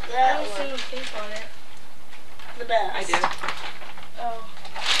that one. I That haven't seen one. the tape on it. The best. I do. Oh.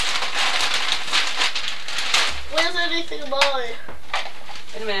 Where's anything about it?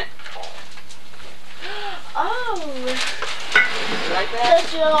 Wait a minute. Oh. You like that?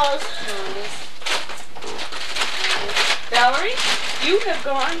 That's yours. Valerie, you have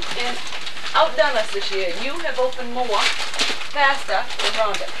gone and outdone us this year. You have opened more faster than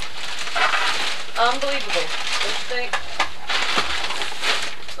Rhonda. Unbelievable. Don't you think?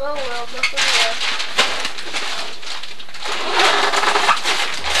 Oh well, nothing there.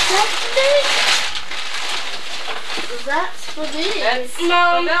 That's for me. That's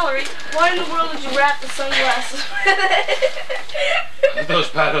Mom. for Valerie. Why in the world did you wrap the sunglasses with? Those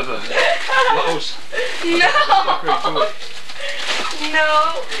part of the clothes. No.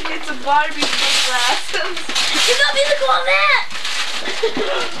 No, it's a Barbie sunglasses. You got me to go on that.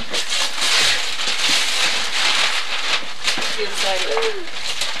 The inside of it.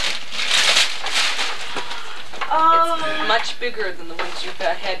 Oh. It's much bigger than the ones you've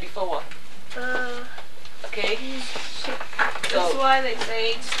had before. Okay? That's why they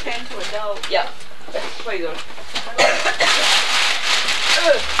say just turn to adult. Yeah. That's why you go.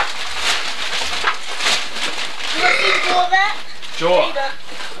 You want me to go on that? Sure.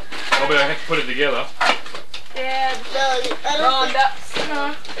 Probably I have to put it together. Dad. No, I don't Rhonda.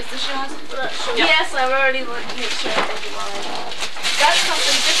 Huh? Is this yours? think. I'm not sure. Yeah. Yes, I've already looked at it. Sure, it's mine. That's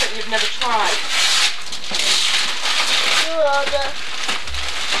something different you've never tried. Rhonda.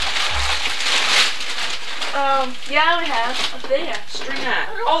 Yeah, we have. Up there. String that.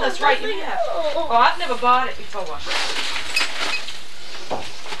 Oh, that's right, you have. Oh, I've never bought it before.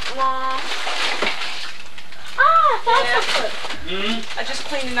 Mom. Ah, I found Yeah. something. I just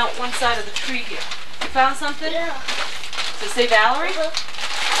cleaning out one side of the tree here. You found something? Yeah. Does it say Valerie?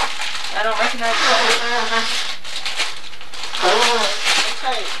 I don't recognize it.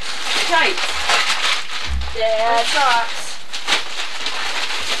 Okay. Tights. Dad. Socks.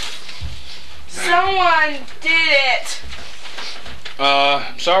 Someone did it.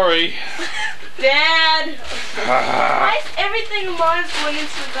 Sorry. Dad. Why is everything of mine going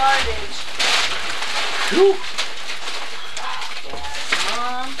into the garbage? Whew.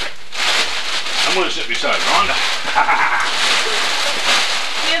 Mom. I'm gonna sit beside Rhonda.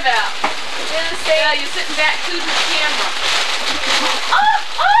 Give out. Yeah, you're sitting back to the camera.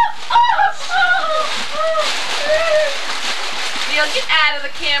 Neil, get out of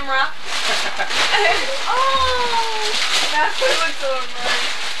the camera. Oh, that's what looks so nice.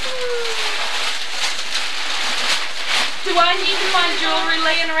 Do I need to find jewelry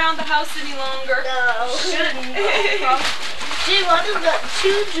laying around the house any longer? No. Shouldn't. Gee, Rhonda's got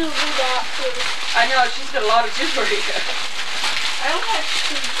 2 jewelry boxes. I know, she's got a lot of jewelry. I don't have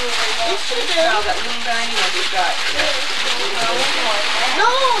 2 jewelry Yes, boxes. she Oh, does. that little tiny one you've got. No, No,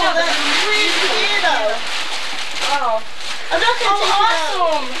 that's the weirdo. Oh. I'm not gonna take it out.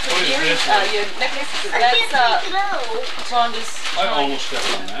 Awesome. What is Earrings, this? your necklaces. I can't That's take it out. Rhonda's. I almost stepped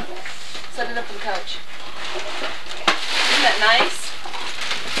on that. Set it up on the couch. Isn't that nice?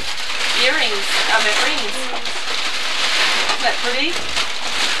 Earrings. Rings. Isn't that pretty?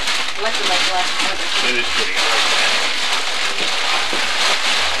 I like the like glass. It is pretty.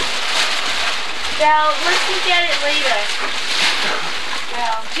 Now, let's look at it later.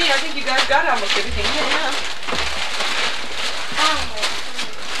 Well, Gee, I think you guys got almost everything. Yeah.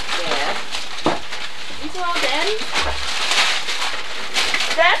 Yeah. these are all Daddy's?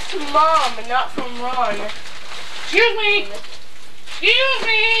 That's from Mom and not from Ron. Excuse me. Excuse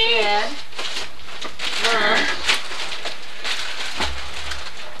me. Dad. Mom.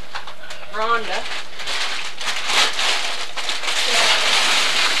 Rhonda.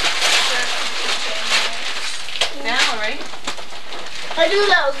 Valerie. I knew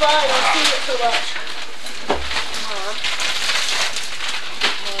that was mine. I see it so much. Mom.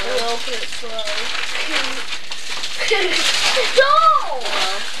 I'm gonna open it slow. No!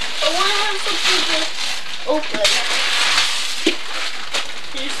 I want to have something to open.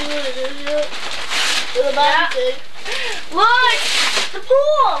 Do you see what it is yet? The body thing. Look! The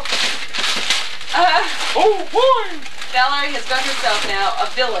pool! Oh boy. Valerie has got herself now a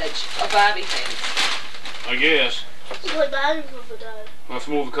village of Barbie things. I guess. It's like batteries over there. Let's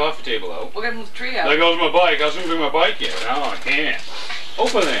move the coffee table out. We're gonna move the tree out. There goes my bike. I was gonna bring my bike yet. No, I can't.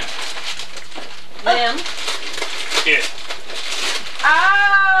 Open that. Them. Yeah.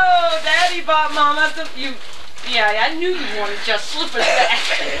 Oh, Daddy bought Mama some. Yeah, I knew you wanted just slippers back.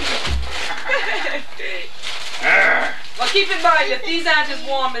 Well, keep in mind, if these aren't as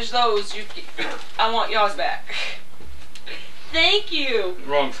warm as those, I want yours back. Thank you.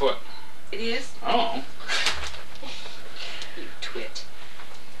 Wrong foot. It is? Oh. You twit.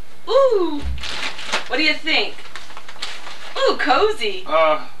 Ooh. What do you think? Ooh, cozy.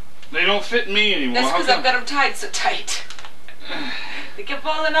 They don't fit me anymore. That's because I've got them tied so tight. They kept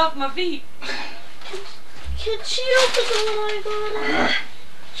falling off my feet. Can she open the one I got?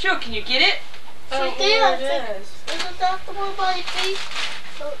 Sure, can you get it? It's right there. Isn't that the one by your feet?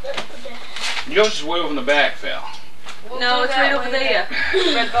 Oh, that's the back. Yours is way over in the back, Val. No, it's right over there.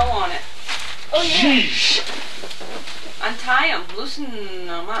 Red bow on it. Oh, yeah. Jeez. Untie them. Loosen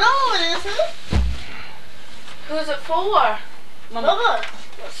them up. No, it isn't. Who's it for? Mama,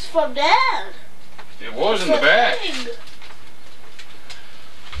 it's from Dad. It was in the back.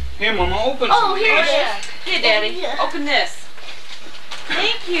 Here, Mama, open Oh, some of here it these. is. Here, Daddy. Yeah. Open this.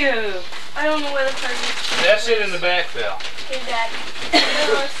 Thank you. I don't know where the present is. That's it in the back, Val. Here, Daddy. I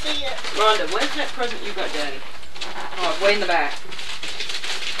don't see it. Rhonda, where's that present you got, Daddy? Oh, it's way in the back.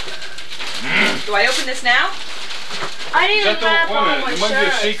 Do I open this now? I Is didn't that unwrap the, wait a all minute, my there might be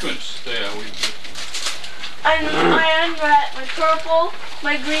a shirts. sequence there. I unwrapped my purple,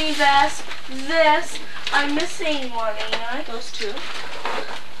 my green vest, this. I'm missing one, ain't I? Those two.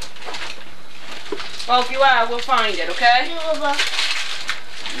 Well, if you are, we'll find it, okay?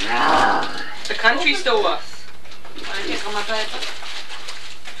 The country store. Want to take on my paper?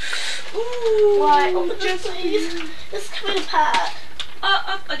 Ooh. What? Open this, please. It's coming apart.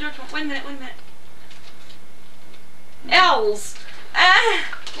 A dirty one. Wait a minute. L's.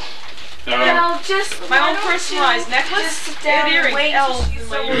 Ah. No, just My why own don't personalized you necklace just sit down and and earrings. wait L's till you in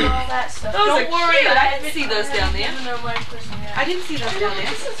my sew earrings. all that stuff. Those Don't are worry, cute. I didn't haven't- see those down there. haven't given her my present yet. I didn't see those down there.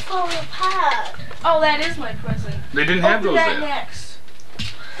 This is falling apart. Oh, that is my present. They didn't have Open those that there. next.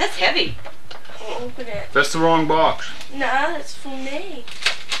 That's heavy. Open it. That's the wrong box. Nah, that's for me.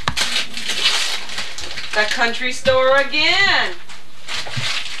 The country store again.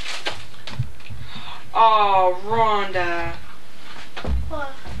 Oh, Rhonda.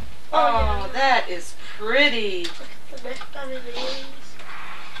 What? Oh, that is pretty. The next time in the earrings.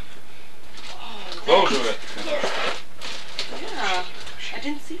 Those are it. Yeah. I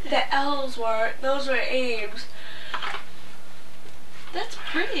didn't see that. The L's were, those were Abe's. That's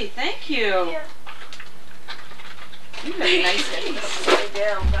pretty. Thank you. Yeah. You have a nice head. Upside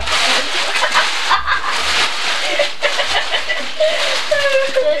down.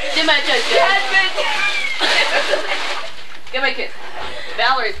 Give my kiss. Give my kiss.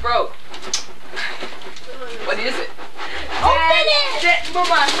 Valerie's broke. What is it? Open it!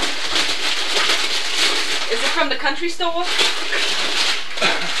 Mama. Is it from the country store?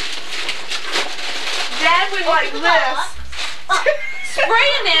 Dad went like this. Spray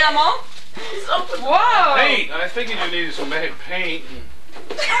enamel. Whoa. Paint. I figured you needed some bad paint.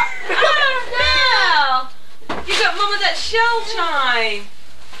 Oh, no. You got Mama that shell chime.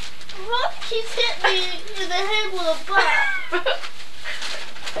 What keeps hitting me in the head with a bat?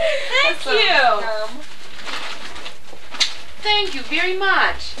 Thank you. Thank you very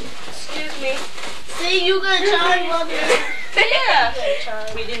much. Excuse me. See, you gonna try one. Yeah.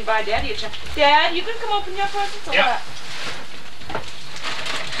 We didn't buy Daddy a chime. Dad, you can come open your presents or Yeah. what?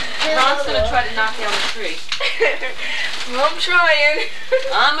 Ron's gonna try to knock down the tree. I'm trying.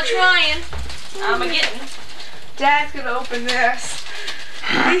 I'm a-trying. I'm a-getting. Dad's gonna open this.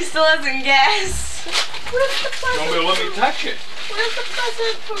 He still hasn't guessed. Where's the Don't present? be let me touch it. Where's the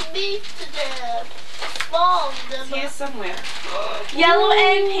present for me to Dad? Mom, It's never. here somewhere. Yellow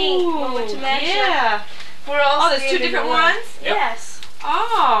and pink. Mama, to Ooh, match yeah. We're all Oh, there's two standing different in one. ones? Yep. Yes.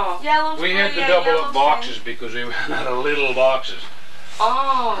 Oh. Yellow We for had to yeah, double yellow up for- boxes because they ran out of little boxes.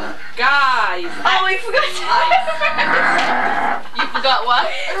 Oh, guys. Oh, we forgot You forgot what?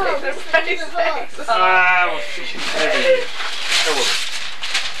 the face. Ah, well, heavy.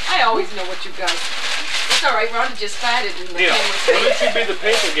 I always know what you guys. It's all right. Rhonda just farted in the Yeah, thing. well, it should be the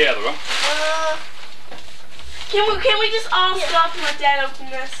paper gatherer. Can we just all stop and let Dad open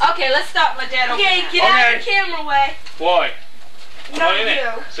this? Okay, let's stop my dad open Okay, that. get out Okay. of the camera way. Why? No, Why in it?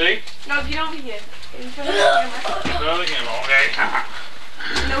 you. See? No, get over here. And come over the Throw the camera. Okay. camera.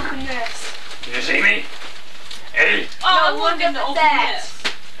 And open this. You see me? Hey, Oh, No, I want look him to at open that.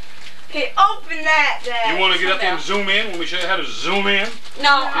 this. Okay, open that, Dad. you want to get up there and Come zoom in? When we show you how to zoom in?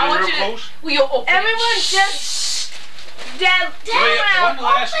 No, I Get want real you to. close? Will you open Everyone it? just Dad, One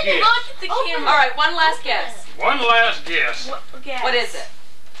last guess. look at the camera. All right, one last guess. One last guess. What is it?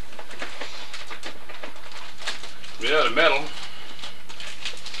 Yeah, the metal.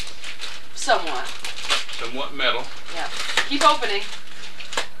 Somewhat. Somewhat metal. Yeah. Keep opening.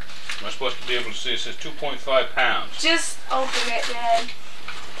 Am I supposed to be able to see? It says 2.5 pounds. Just open it, Dad.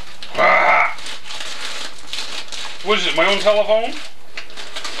 Ah! What is it, my own telephone?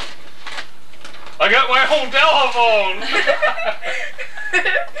 I got my own telephone!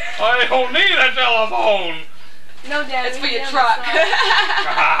 I don't need a telephone! No, Dad. It's for your truck.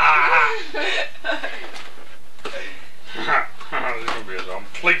 This is going to be a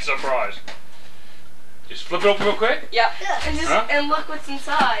complete surprise. Just flip it open real quick. Yep. And look what's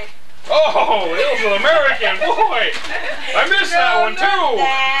inside. Oh, it was an American, boy! I missed that one too!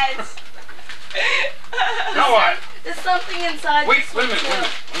 That. Now what? There's something inside. Wait this a minute, one, wait a minute,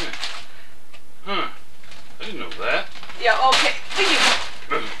 wait a minute. Huh. I didn't know that. Yeah, okay. Thank you.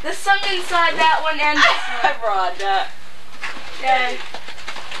 too. There's something inside that one and this one. I brought that. Dad.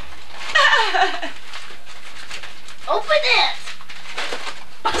 Open it!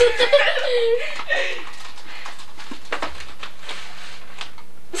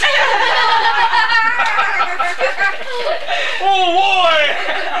 Oh boy!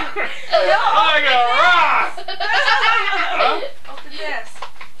 I got rocked! Huh? Open this.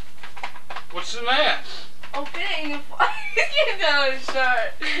 What's in that? Open it and you'll you know it's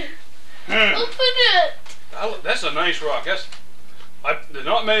short. Open it! That's a nice rock. There's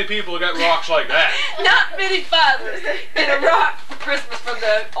not many people that got rocks like that. Not many fathers get a rock for Christmas from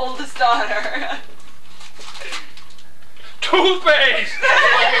the oldest daughter. Toothpaste! I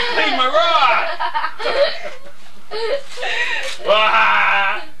can clean my rock!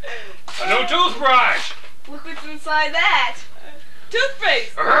 Ah, a new toothbrush! Look what's inside that.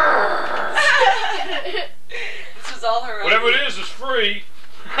 Toothpaste. This was all her own. Whatever it is free.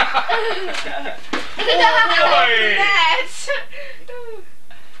 Oh boy!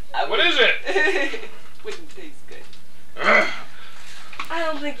 That. What is it? Wouldn't taste good. I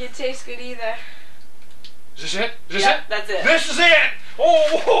don't think it tastes good either. Is this it? Is this Yeah, it? that's it. This is it!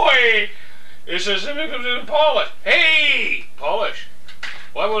 Oh boy! It says polish. Hey! Polish.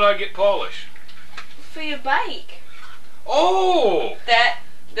 Why would I get polish? For your bike. Oh!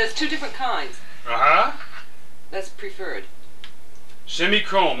 There's two different kinds. Uh-huh. That's preferred.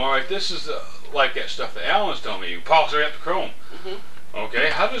 Semi-chrome. Alright, this is like that stuff that Alan's telling me. You polish it up to chrome. Okay,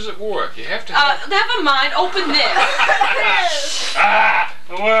 how does it work? You have to have... Never mind. Open this.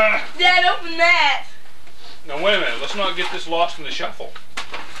 Well, Dad, open that. now wait a minute. Let's not get this lost in the shuffle.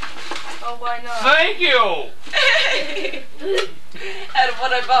 Oh, why not? Thank you! Out of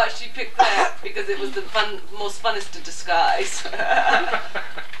what I bought, she picked that because it was the most funnest to disguise. I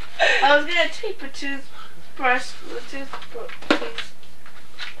was gonna tape a toothbrush with a toothpaste.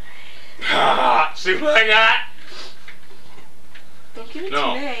 See what I got? Don't give it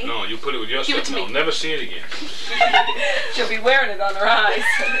to me. No, you put it with your Give it stuff to and me. I'll never see it again. She'll be wearing it on her eyes.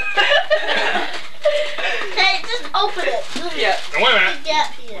 Hey, just open it. Yeah. Now wait a minute. Get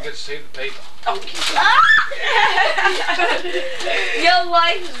We here. got to save the paper. Oh, keep it. Your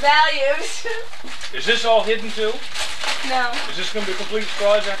life values. Is this all hidden too? No. Is this going to be a complete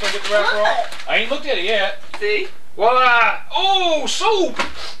surprise after I get the wrapper off? I ain't looked at it yet. See? Voila! Oh, soap!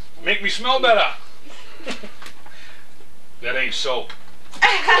 Make me smell better. That ain't soap.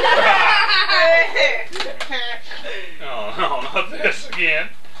 Oh, no, not this again.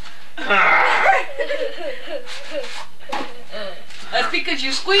 That's because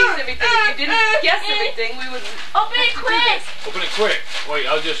you squeezed everything. If you didn't guess everything, we would... Open it quick. Open it quick. Wait,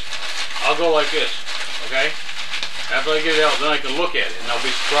 I'll go like this, okay? After I get it out, then I can look at it, and I'll be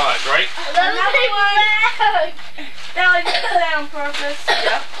surprised, right? Another one. That was just that on purpose.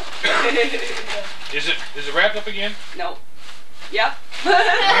 Yep. Is it wrapped up again? No. Yep.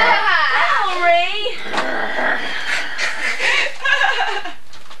 Valerie.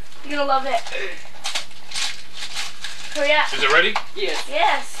 You're gonna love it. Hurry up. Is it ready? Yes.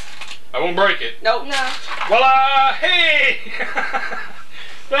 Yes. I won't break it. Nope. No. Voila! Hey!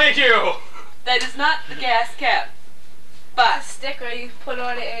 Thank you! That is not the gas cap. A But, sticker you put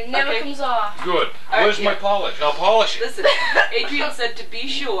on it and it never Okay. comes off. Good. right, Where's my here. polish? I'll polish it. listen, Adrian said to be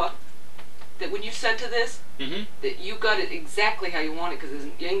sure that when you sent her this, Mm-hmm. that you got it exactly how you want it, because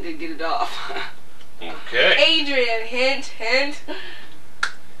you ain't gonna get it off. Okay. Adrian, hint, hint.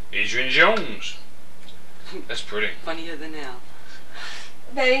 Adrian Jones. That's pretty. Funnier than now.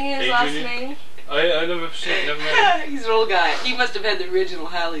 That ain't his last Adrian. name. I never met him. He's an old guy. He must have had the original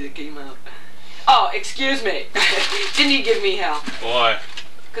Harley that came out. Oh, excuse me. Didn't you give me hell? Why?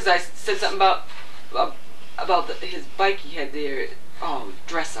 Because I said something about about his bike he had there. Oh,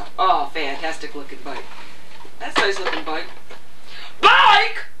 dress up. Oh, fantastic looking bike. That's a nice looking bike.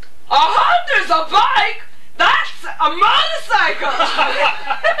 Bike? A Honda's a bike? That's a motorcycle!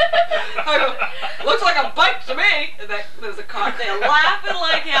 I go, looks like a bike to me. And there's a car there laughing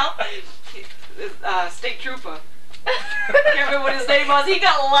like hell. State trooper. Can't remember what his name was. He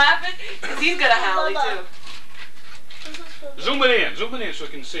got laughing because he's got a Harley too. Zoom it in so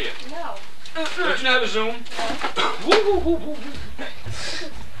we can see it. No. Don't you know how to zoom?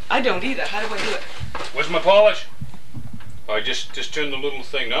 I don't either. How do I do it? Where's my polish? I just turn the little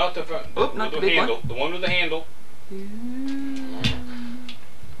thing, not the front, Oop, not the big handle, one. the one with the handle.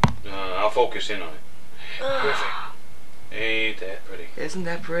 I'll focus in on it. Perfect. Ain't that pretty? Isn't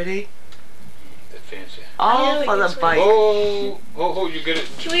that pretty? That fancy. All for the bike. Oh, you get it.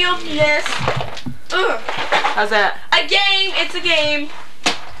 Can we open this? How's that? A game. It's a game.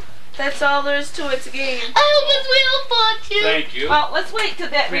 That's all there is to it. It's a game. I hope it's real fun too. Thank you. Well, let's wait till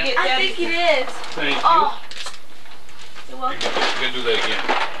that we get I down. think it is. Thank you. Oh. You're You welcome. gotta do that again.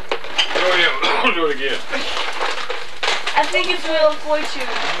 Do it again. I think it's real fortune.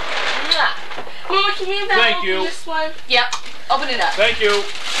 Mama, can you Thank open you. this one? Yep. Open it up. Thank you.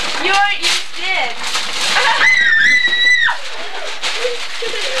 You did.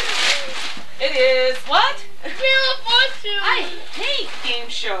 It is what? Real fortune. I hate game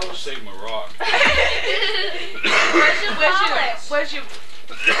shows. Save my rock. Where's your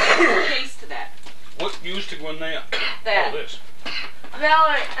case to that? What used to go in there? That. Oh, this.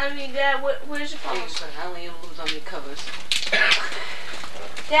 Valerie, Dad, where's your polish? I only lose on the covers.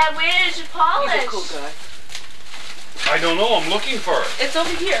 Dad, where's your polish? He's a cool guy. I don't know. I'm looking for it. It's over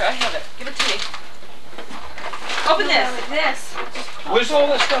here. I have it. Give it to me. Open this. Like this. Where's all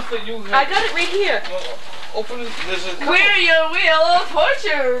the stuff that you had? I got it right here. Well, open it. There's a couple. We're your wheel of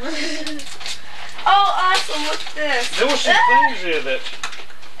fortune. Oh, awesome. What's this? There were some things there that.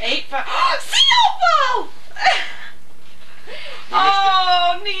 8, 5. Seal!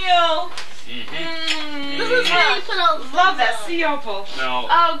 Oh, Neil. This is Yeah, you put all the love that food sea opal. No.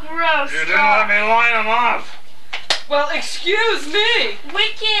 Oh, gross. You didn't let me line them off. Well, excuse me.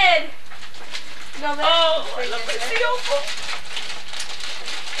 Wicked. No, that's Oh, I love my sea opal.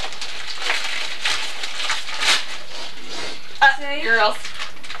 See? Girls.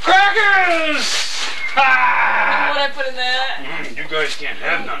 Crackers! What Ha! I put in that? You guys can't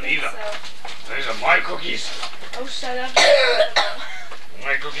have none either. These are my cookies. Oh, shut up.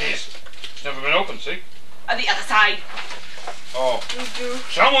 My cookies. It's never been opened, see? On the other side. Oh.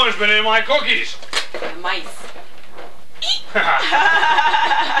 Someone's been in my cookies. The mice. I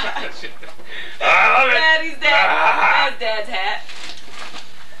love it. Daddy's dad. That's Dad's hat.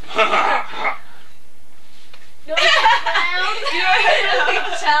 No, You're really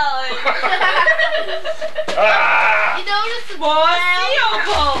challenge. You notice the More brown? sea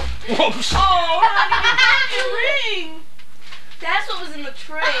opal. Whoops. Oh, how did you get your ring? that's what was in the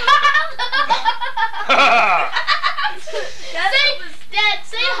tray. Say, Dad,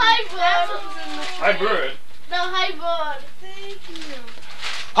 say hi, That's what Vern. was in the tray. Hi, Bird. No, hi, Vern. Thank you.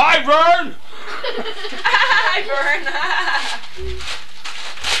 Hi, Vern. Hi, Vern.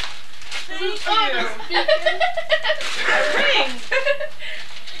 Thank Oh, you. the speaker. Ring.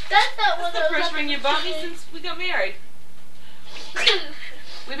 That's not one That's the of first those. ring you bought me since we got married.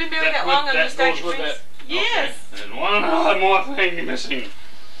 We've been married that That long on that those stack goes of with rings. that. Yes. Okay. And one more thing missing.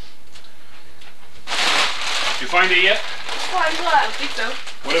 You find it yet? Find I what? don't think so.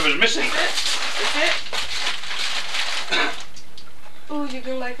 Whatever's missing. That's it. Ooh, you're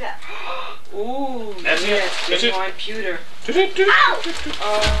gonna like that. Ooh, That's it. yes, That's it. genuine pewter. Ow!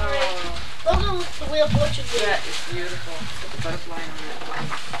 Oh, Those are the Wheel of Fortune that rings. is beautiful. Put the butterfly on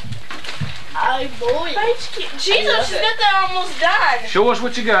I boy. Jesus, love she's it. got that almost done. Show us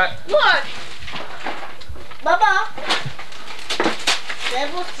what you got. Look. Baba. Dad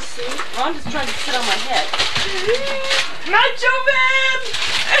wants to see. it. Rhonda's trying to sit on my head. Nacho Man!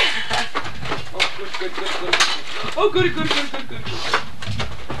 Oh, good. Oh, good.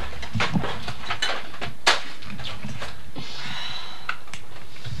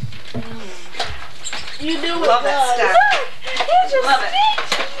 You knew it Love that was. stuff. Here's your Love it.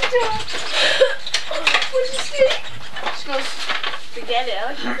 What'd you see? She goes, forget it. I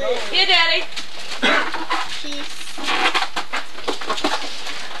like your phone. Here, Daddy. Peace.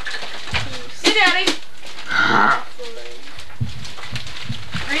 Here, Daddy.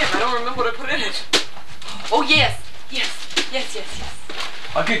 Graham, I don't remember what I put in it. Oh, yes.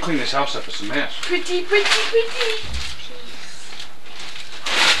 I can clean this house up. It's a mess. Pretty.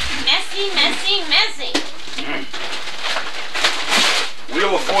 Messy. We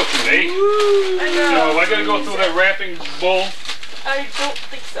Wheel of Fortune, eh? I know. No, I gotta go through that wrapping bowl. I don't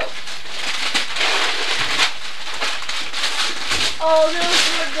think so. Oh, there's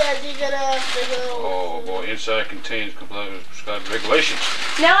one that you're gonna have to go. Oh boy, inside contains prescribed regulations.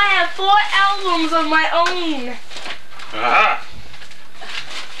 Now I have 4 albums of my own. Aha!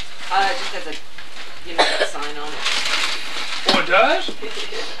 It just has a, you know, that sign on it. Oh, it does?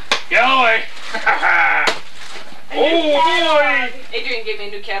 Yellow. Oh boy! Adrian gave me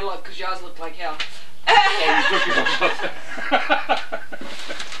a new catalog because yours looked like hell. Oh, he's looking for something.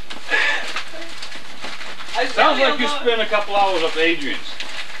 Sounds like you spent a couple hours up Adrian's.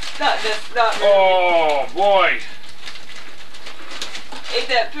 Not really. Oh boy! Ain't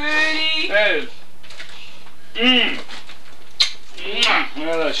that pretty? That is.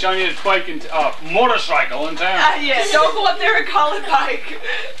 Well, the shiniest bike in motorcycle in town. Yeah, don't go up there and call it bike.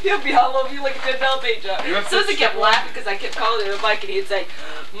 He'll be all over you like a Goodell page. Susie kept laughing because I kept calling it a bike and he'd say,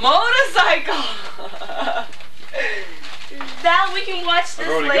 motorcycle! Now we can watch this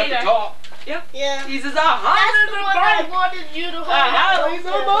I've already later. got the top. Yep. Yeah. He says, That's the one I bike. wanted you to hold. He's a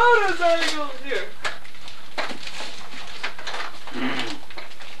motorcycle. Here.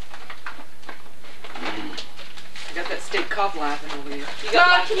 I got that steak cough laughing over you.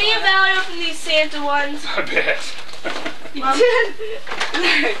 Mom, can me and Valerie open these Santa ones? I bet. You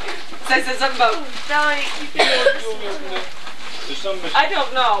did. So I said something about, Valerie, you can open this. There's some. I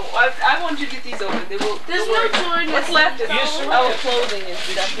don't know. I want you to get these open. They will. There's don't no worry. Jordan. What's left is Yes, sir. our clothing and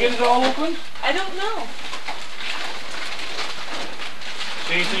Did stuff. she get it all open? I don't know.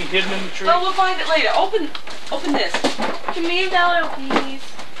 See anything hidden in the tree? Well, we'll find it later. Open this. Can me and Valerie open these?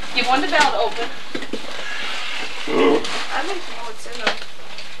 Give one to Val to open. I don't know what's in them.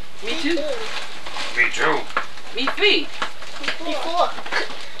 Me too. Me too. Me three. Before.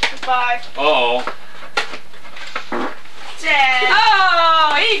 Bye. Uh-oh. Dad.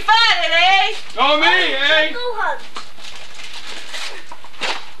 Oh, he found it, eh? Oh, me, eh? Go hug.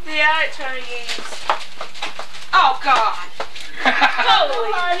 They are at Charlie Games. Oh, God. Holy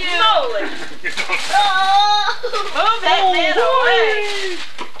moly. Oh. Move that man away.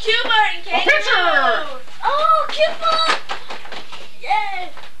 Cuba and Kangaroo. Oh, Kippa. Yay.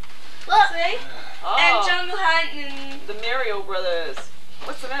 Look. See? Oh, And Jungle Hunt and... the Mario Brothers.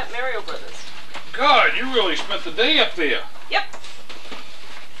 What's the name? Mario Brothers. God, you really spent the day up there. Yep.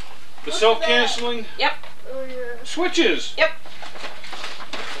 The self-canceling Yep. Oh, yeah. switches. Yep.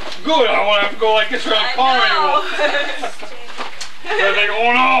 Good, I won't have to go like this around the corner anymore. They're like,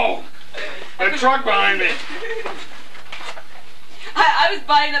 oh no! That truck behind me. I was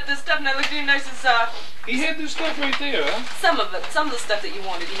buying up this stuff and I looked at him and I says, He had this stuff right there, huh? some of it, some of the stuff that you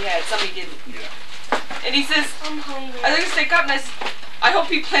wanted he had, some he didn't. Yeah. And he says, I'm hungry. I think steak up and I said, I hope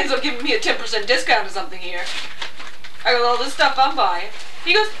he plans on giving me a 10% discount or something here. I go, all this stuff I'm buying.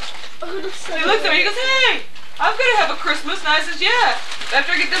 He goes, he looks at me, he goes, hey, I'm gonna have a Christmas. And I says, yeah,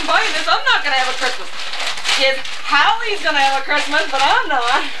 after I get done buying this, I'm not gonna have a Christmas. Yes, Hallie's gonna have a Christmas, but I'm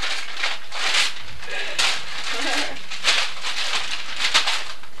not.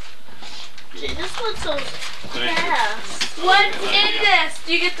 Gee, this one's so fast. What's in this?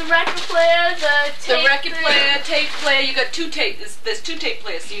 Do you get the record player, the tape The record thing? player, tape player, you got 2 tapes. There's 2 tape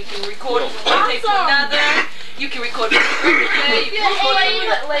players, so you can record from one tape to Awesome. another. You can record from the record player, you can record play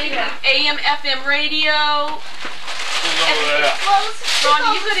it from later. AM, FM radio. Who's over there? Well, let's just Ronnie,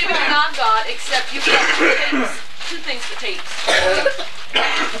 take you all could this even back. not got, except you've got 2 tapes. 2 things for tapes.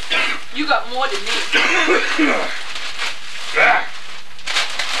 You got more than me. Ah!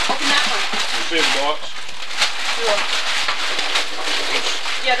 Open that one. You see the box?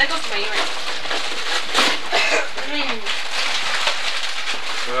 Yeah, that goes to my earring.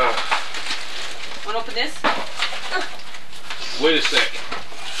 Want to open this? Wait a sec.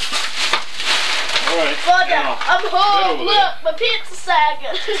 Alright. Father, now, I'm that home. over Look, my pizza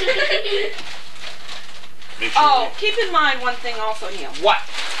sagging. make sure Oh, keep in mind one thing also here. What?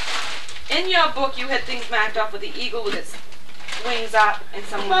 In your book, you had things marked off with the eagle with its wings up and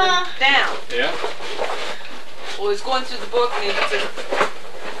some Ma. wings down. Yeah? Well, he was going through the book and he said,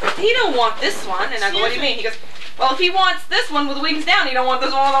 he don't want this one. And I go, what do you mean? He goes, well, if he wants this one with the wings down, he don't want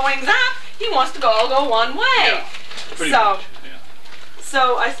this one with the wings up. He wants to all go one way. Yeah. Pretty So, much. Yeah.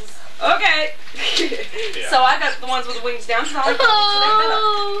 so I says, okay. Yeah. So I got the ones with the wings down. So I like the wings so they fit up.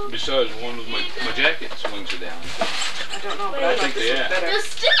 Oh, Besides, one of my jacket's wings are down. I don't know, but Wait. I I think think this they looks are. better. The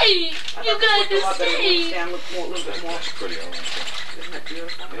steak. I You thought got this looked a the lot better with wings steak. down, looked more, a little bit more. That's pretty, I like that. Isn't that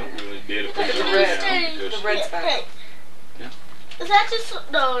beautiful? I don't really dare to Look put at it the down steak. because The red's back. Hey. Yeah. Is that just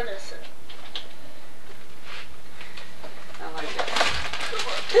no? It isn't. I like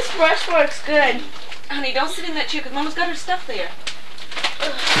it. this brush works good. Honey, don't sit in that chair because Mama's got her stuff there.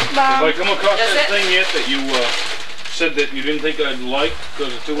 Have I come across That's that it? thing yet that you said that you didn't think I'd like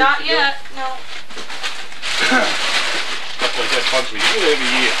because it's 2 weeks Not ago? yet, no. Stuff like that bugs me. You do it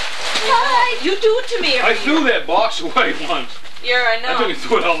every year. You do it to me I every threw year. that box away once. Yeah, I I know. took it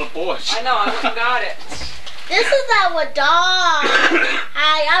threw it on the porch. I know, I went and got it. This is our dog.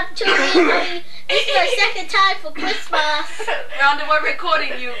 Hi, I'm Julie. This is our second time for Christmas. Rhonda, we're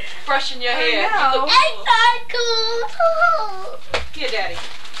recording you brushing your hair. know. You look Ain't cool. that cool? Here, Daddy.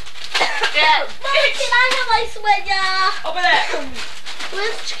 Dad. Mom, can I have my sweater? Over there.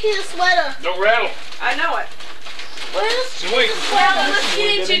 Where's Chiquita's sweater? Don't rattle. I know it. Where's So wait. Well, let's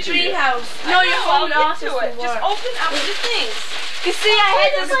get into your dream house. No, I you're know, holding I'll on get to it. Just open up the things. You see, I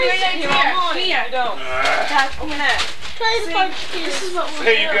had this great Here, idea. I'm on it. Here. You don't. That's Open that. Try to find This Chiquita's. is what we're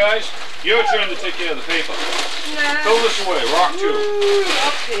Hey, you doing. guys. Your turn to take care of the paper. Nah. Throw this away. Rock too.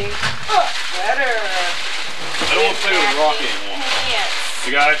 Okay. Better. I don't want to play with rock anymore. Yes.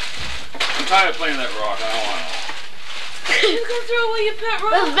 You guys, I'm tired of playing that rock. I don't want it. You can throw away your pet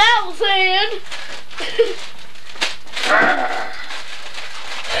rock. That's Val's hand.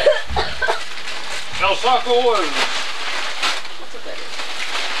 El Saco was, What's up, Daddy?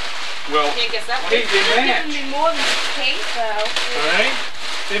 well, Can't guess that one. hey, they You're match. giving me more than pink, though. Alright?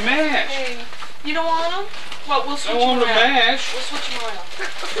 They match. Hey. You don't want them? Well, we'll I switch want them them to around. match. We'll switch them around.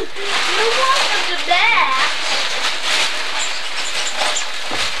 You want them to match?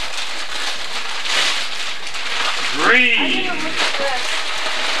 Green.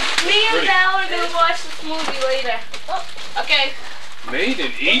 Me and Ready. Val are going to watch this movie later. Okay. Made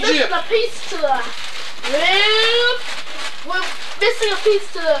in We're missing Egypt. a piece to the rib. We're missing a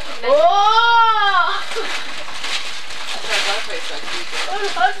piece to the. Oh!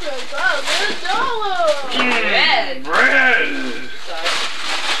 Bread. Bread. Sorry.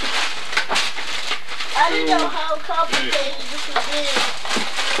 I didn't know how complicated this would be.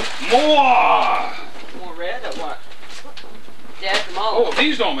 More. More red or what? Dad, come on. Oh,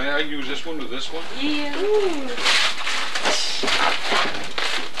 these don't matter. I can use this one to this one. Yeah.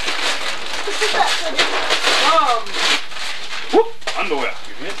 This is that Whoop. Underwear.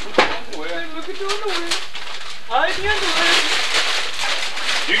 You can't put the underwear. Look at the underwear. Hide the underwear.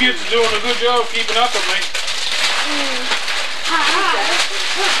 You kids are doing a good job keeping up with me.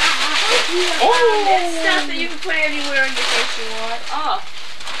 It's stuff that you can put anywhere in your case you want. Oh.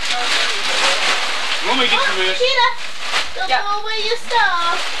 Let me get to this. Cheetah, don't Yeah. throw away your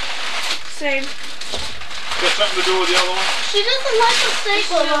stuff. Same. Got something to do with the other one? She doesn't like her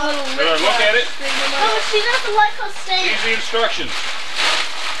staple. Did I look at it? No, she doesn't like her staple. Here's the instructions.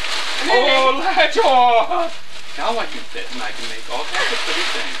 Oh, latch off. Now I can fit and I can make all kinds of pretty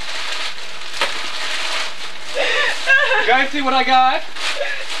things. You guys see what I got?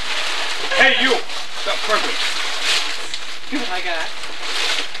 Hey, you! Stop crimping. See what I got?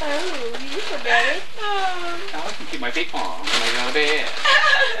 Oh, you forgot it. Now I can keep my feet warm when I go to bed.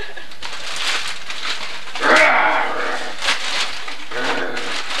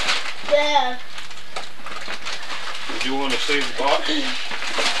 Dad. Did you want to save the box?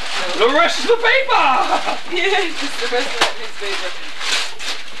 The rest of the paper! Yeah, just the rest of that newspaper.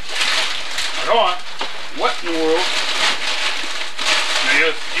 Now, go on. What in the world?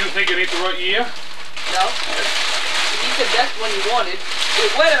 Now, you think it ain't the right year? No. You said that's one you wanted.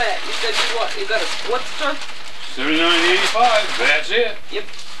 Wait a minute. You said you got a what store? 79.85. That's it. Yep.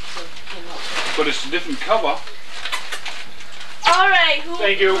 But it's a different cover. Alright,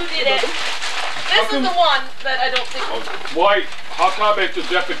 Thank you. who did it? This is the one that I don't think. Oh, why? How come it's a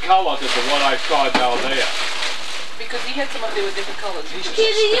different color than the one I saw down there? Because he had some up there with different colors.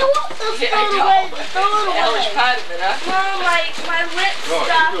 Kitty, you want to Yeah, I throw it know. away? Throw it Hellish away. part of it, huh? Well, my lip Oh,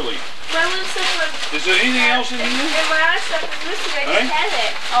 stuff. you really? My lip stuff was. Is there anything else in here? And my other stuff was missing. I Hey? just had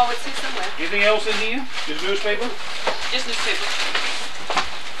it. Oh, it's here somewhere. Anything else in here? This newspaper? Just newspaper.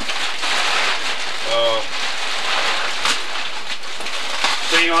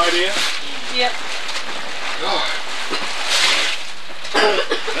 Same idea? Yep.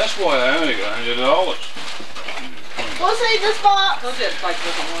 That's why I only got $100. We'll save this box. Those are like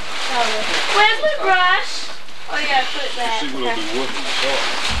different ones. Where's my brush? Oh yeah, put it back. See what it'll be worth when I saw it.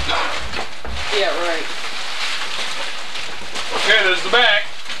 Yeah, right. Okay, there's the back.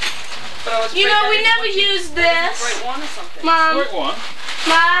 But I was You afraid know, that we is never what you- used that is this. the right one or something. Mom, Right one.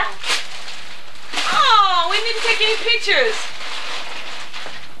 Ma, Oh, we didn't take any pictures.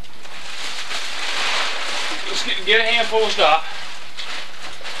 Let's get a handful of stuff.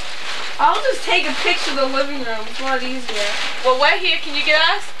 I'll just take a picture of the living room. It's a lot easier. Well, we're here. Can you get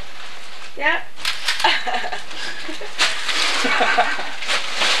us? Yeah.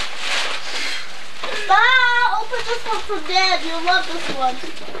 Ma, open get this one from Dad. You'll love this one.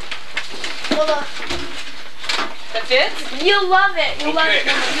 Hold on. That fits? You'll love it. You'll love it.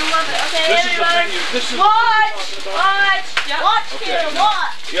 Okay. You'll love it. Okay, This is the everybody. thing. This is Watch. the thing you're talking about. Watch. Yeah. Watch, Okay. kid,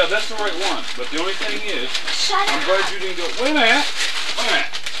 watch. Yeah, that's the right one. But the only thing is, Shut I'm up. glad you didn't go. Wait a minute. Wait a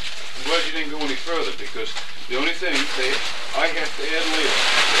minute. I'm glad you didn't go any further because the only thing I have to add later is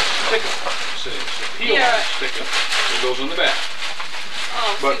a sticker. It's a peel sticker that goes on the back.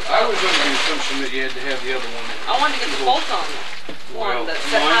 Oh, But see, I was under the assumption that you had to have the other one. I wanted to get the bolt on Well, one that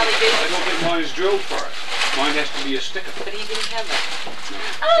mine, said Harley I Davidson. don't think mine is drilled for it. Mine has to be a sticker. But he didn't have that.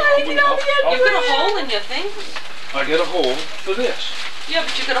 Oh, you know, I'll- You've got a hole in your thing. I get a hole for this. Yeah,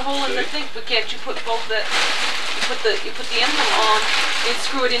 but you got a hole in the See? thing. But can't you put both the you put the emblem on and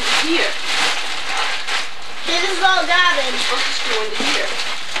screw it into here? This is all garbage. You're supposed to screw into here.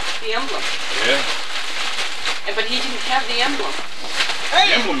 The emblem. Yeah. But he didn't have the emblem. The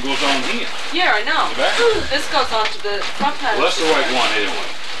emblem goes on here. Yeah, I know. The back? This goes onto the front panel. Well, that's the right one anyway.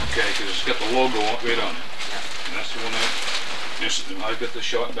 Okay, because it's got the logo right on it. And that's the one I got the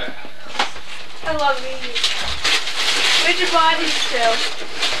short back. I love these. Where'd your body still?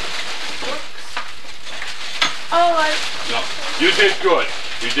 Oh, No, you did good.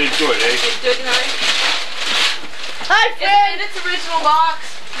 You did good, eh? Good night. Hi, It's in its original box.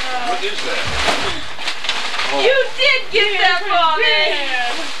 What is that? Oh, You did get that for me.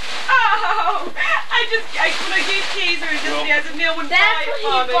 Oh, when I gave Kaiser, Well, as a Neil would That's buy it what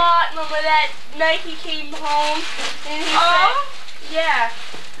for he me. bought. Remember that night he came home and he said, yeah.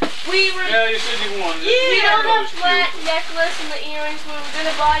 We were. yeah, you said you wanted it. You I know thought it the was flat cute. necklace and the earrings? We were gonna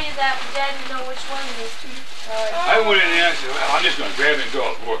buy you that, but Dad didn't know which one it was. I went in there and I said, well, I'm just going to grab it and go.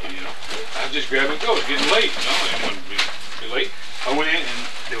 I was working, you know. I just grab it and go. It's getting late, you know. I didn't want to be late. I went in and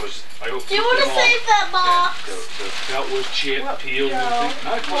there was, I opened Do you want to them all. save that box? The felt was chipped, peeled, and no. everything.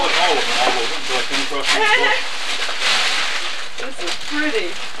 And I pulled it all over until I came across the book. This is pretty.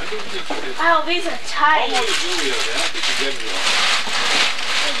 I don't think you did. Oh, these are tight. All the jewelry out there. I don't think you gave me all.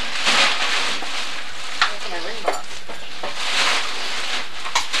 My ring box.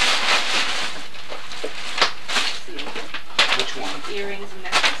 Which one? Earrings and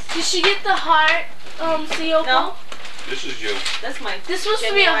necklace. Did she get the heart seal? No, This is you. that's my. This was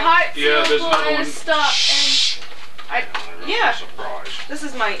to be a genuine- heart Yeah, there's seal another and one. a stop. And Yeah. Surprise. This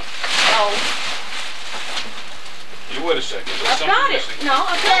is my. Oh, You wait a second. There's I've something got it. missing. No,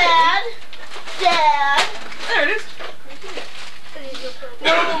 I've got Dad. Dad. it. There it is.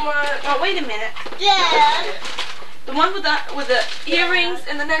 one of them are. Oh, wait a minute. Dad. The one with the earrings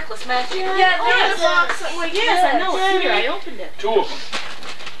and the necklace matching. Yeah, oh, they're yes. in the box. Something like Yes, I this. know. It's here. I opened it. Two of them.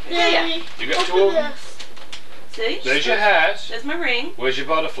 Daddy. You got two Open of them? this. See? There's your hats. There's my ring. Where's your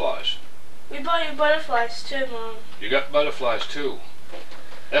butterflies? We bought you butterflies too, Mom. You got butterflies too.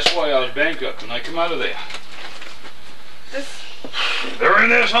 That's why I was bankrupt when I come out of there. This. They're in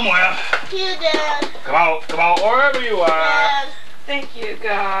there somewhere. Here, Dad. Come out, wherever you are. Dad. Thank you,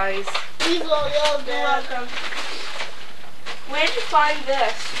 guys. These are your You're Dad. welcome. Where'd you find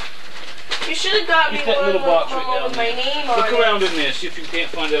this? You should have got me Keep that one little box right with down my there. name on Look it. around in there, see if you can't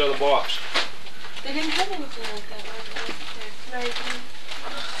find that other box. They didn't have anything like that. Right?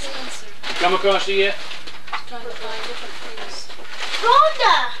 Come across it yet? Trying to find different things.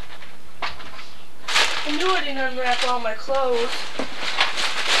 Rhonda. I knew I didn't unwrap all my clothes.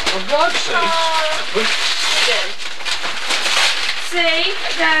 For God's sake. See? I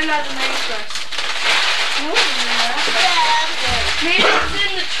got another necklace. Dad. Maybe it's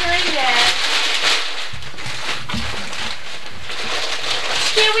in the tray, Dad.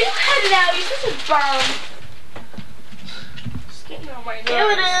 Yeah, we don't cut it out. You're such a bum. It's getting on my nerves.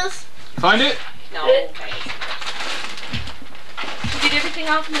 Here it is. Find it? No. You Get everything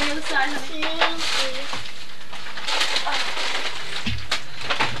out from the other side, honey.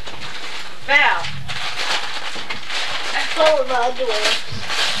 Val, Oh, my underwear.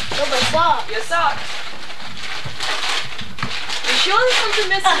 Oh, my socks. your socks. You sure there's something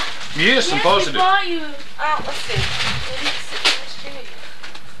missing? Yes, I'm Yes, we positive. bought you. Oh, let's see. Maybe it's sitting in this tray.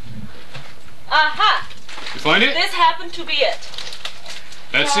 Aha! You find it? This happened to be it.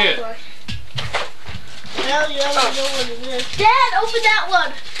 That's it. Now you already know what it is. Dad, open that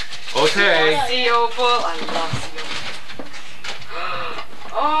one. Okay. CO book. I love CO.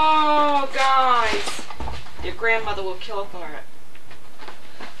 Oh, guys. Your grandmother will kill for it.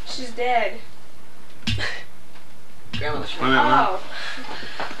 She's dead. Grandmother's Wait a minute, Oh.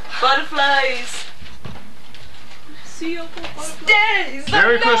 Butterflies. CO book. Butterflies.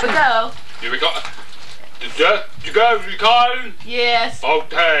 Merry Christmas. Go. Here we go. You guys recording? Yes.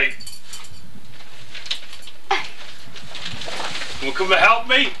 Okay. You come to help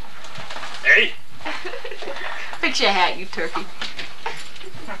me? Hey? Fix your hat, you turkey.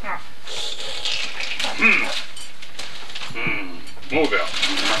 Move out.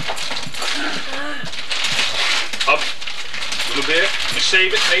 Up a little bit. Let me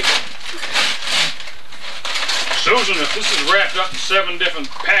save it, tape it. Susan, if this is wrapped up in 7 different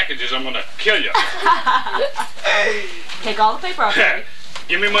packages, I'm gonna kill you. Take all the paper off.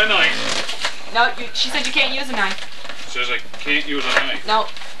 Give me my knife. No, she said you can't use a knife. Says I can't use a knife. No.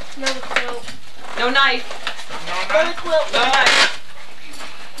 No quilt. No knife. No quilt. No knife.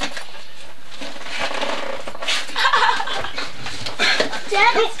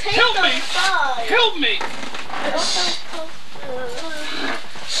 Dad, Help me! Help me!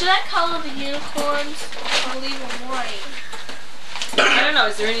 Should I color the unicorns or leave them white? I don't know.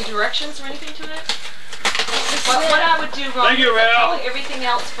 Is there any directions or anything to it? What I would do, Ron, Thank you, is I'd Val. color everything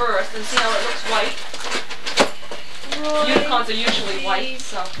else first and see how it looks white. Unicorns are usually white,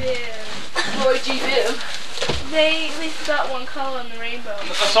 so. Roy G. Biv. They got one color in the rainbow.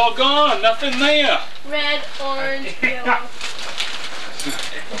 It's all gone. Nothing there. Red, orange, yellow.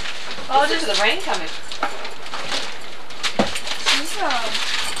 Oh, there's the rain coming.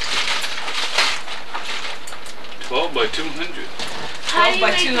 12 by 200. 12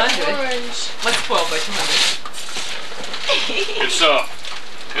 by 200. Orange? What's 12 by 200?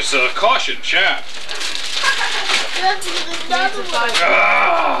 It's a caution chap.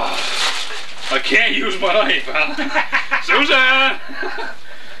 I can't use my knife, huh? Susan!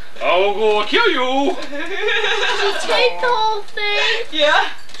 I'll go kill you! Take the whole thing. Yeah.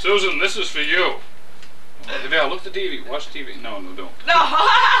 Susan, this is for you. Val, look at the TV. Watch TV. No, don't. No.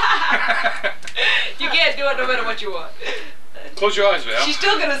 You can't do it no matter what you want. Close your eyes, Val. She's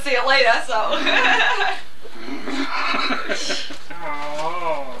still gonna see it later, so.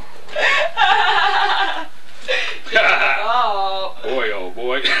 Oh. Boy, oh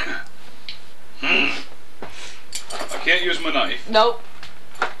boy. I can't use my knife. Nope.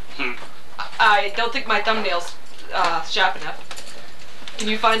 I don't think my thumbnail's sharp enough. Can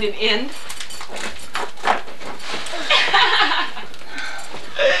you find an end?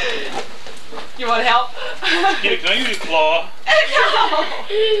 You want help? Yeah, can I use your claw? No.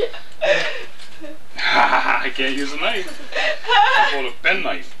 I can't use a knife. It's called a pen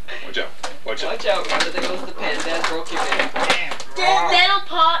knife. Watch out. Watch out. Watch out, Rhonda. There goes the pen. Dad broke your pen. That'll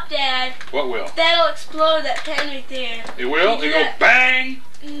pop, Dad. What will? That'll explode, that pen right there. It will? It go bang!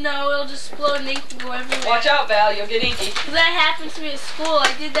 No, it'll just explode and ink will go everywhere. Watch out, Val. You'll get inky. That happened to me at school.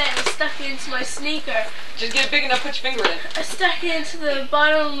 I did that and stuck it into my sneaker. Just get it big enough, put your finger in it. I stuck it into the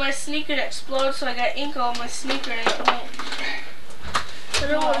bottom of my sneaker to explode, so I got ink all on my sneaker and it won't. I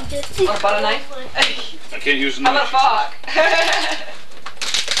don't want to get What about a knife? I can't use a How knife. about a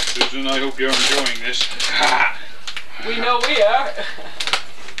fork? Susan, I hope you're enjoying this. We know we are.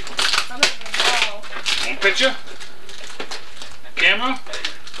 I'm not gonna know. One picture? Camera?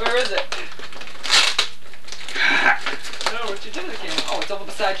 Where is it? Oh, what you doing to the camera? Oh, it's over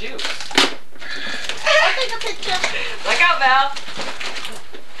beside you. I'll take a picture. Look out, Val.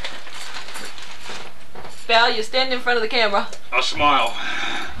 Val, you stand in front of the camera. I'll smile.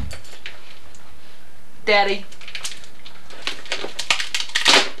 Daddy.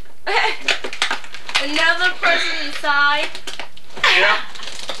 Another person inside. Yeah.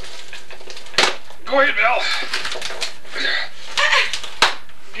 Go ahead, Val.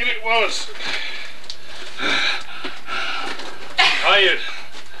 Get it while it's tired.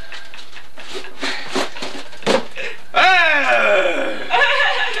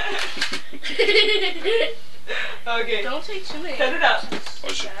 Okay. Don't take too many. Cut it up.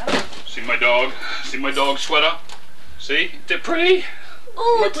 See my dog? See my dog sweater? See? They're pretty.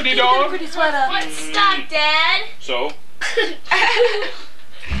 Ooh, My pretty dog. Pretty sweater. What's stuck, Dad? So, Why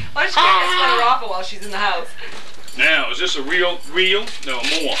don't you take that sweater off while she's in the house? now, is this a real? No,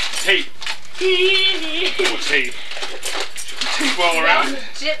 more. Tape. More tape. Tape all That around. was a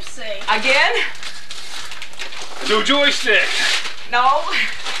gypsy. Again? New joystick. No.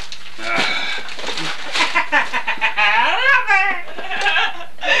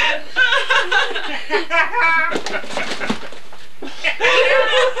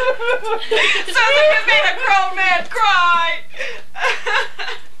 Susan, you made a grown man cry.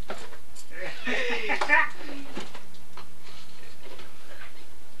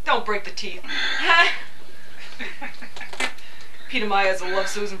 Don't break the teeth. Peter Myers will love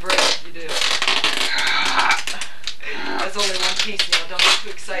Susan for everything you do. There's only one piece now. Don't get too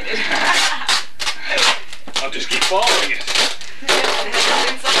excited. I'll just keep following it.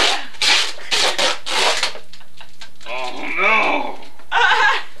 Oh no!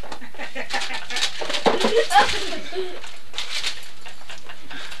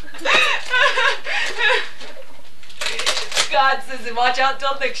 boxes and watch out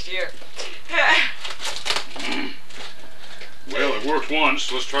till next year. Well, it worked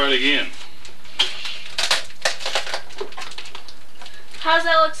once. Let's try it again. How's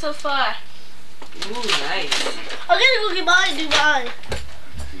that look so far? Ooh, nice. I'm gonna go get mine and do mine.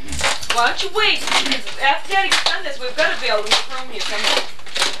 Why don't you wait? Because after Daddy gets done this, we've got to be able to room you somehow.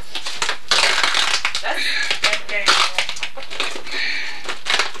 That's okay.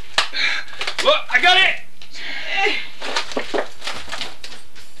 Look, I got it!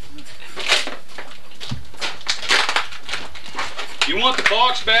 You want the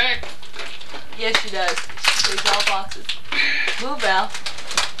box back? Yes, she does. She takes all boxes. Move, Val.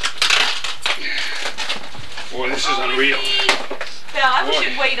 Boy, this is unreal. Val, I wish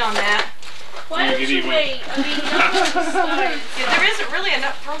you'd wait on that. Why don't you wait? I mean, Yeah, there isn't really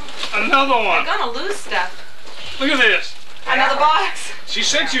enough room. Another one. We're gonna lose stuff. Look at this. Another box. She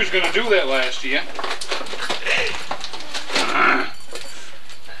said she was going to do that last year.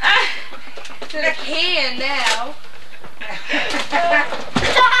 There's a can now.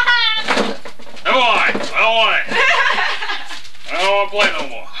 I don't want it. I don't want it. I don't want to play no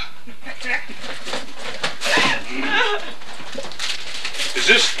more.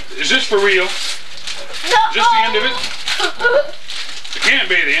 Is this for real? No. Is this the end of it? It can't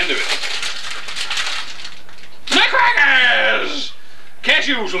be the end of it. Nutcrackers!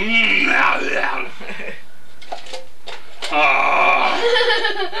 Cashews!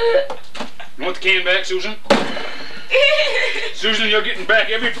 You want the can back, Susan? Susan, you're getting back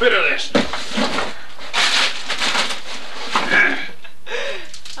every bit of this.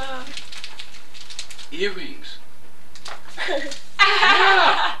 Earrings.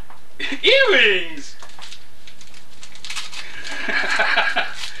 Yeah. Earrings!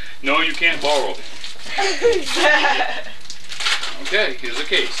 No, you can't borrow them. Okay, here's the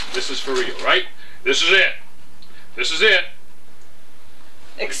case. This is for real, right? This is it. This is it.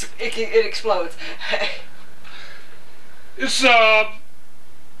 It explodes. It's,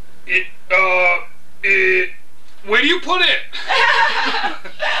 where do you put it?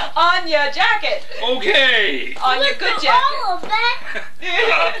 On your jacket. Okay. On your good jacket. All of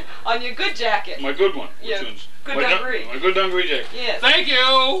that. On your good jacket. My good one. Yeah, Which one's? good My dungaree. My good dungaree jacket. Yes. Thank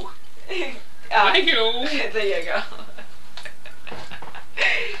you. Thank you. There you go.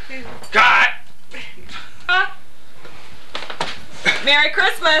 Cut. Merry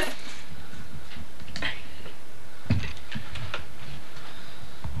Christmas.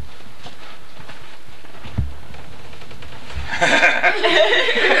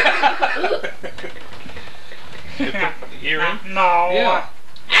 Earring? No. Yeah.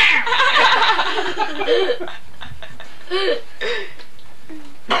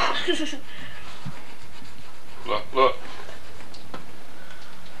 Look.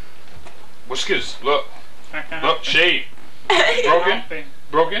 Whiskers, look. Look, shave. Broken?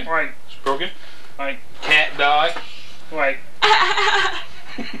 Broken? Right. It's broken. Right. Cat die. Right.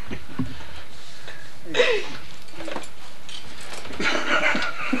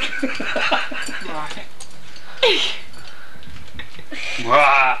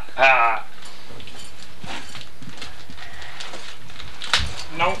 Wah, ah.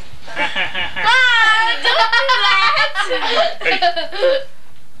 Nope.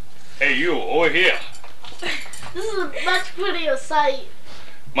 Hey, you, over here. This is a much prettier sight.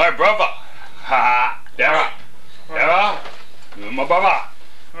 My brother. Ha, Dara. Dara. You're my brother.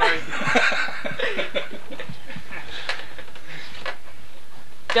 Right.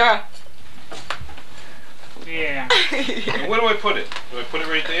 Dara. Yeah. Where do I put it? Do I put it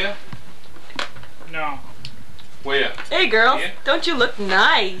right there? No. Where? Hey girls, Yeah. don't you look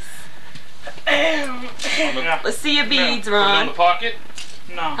nice? Yeah. Let's see your beads, Put it on Ron. the pocket?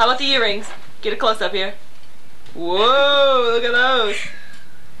 No. How about the earrings? Get a close up here. Whoa, look at those.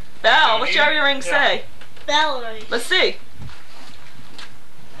 Val, what's your earrings say? Valerie. Let's see.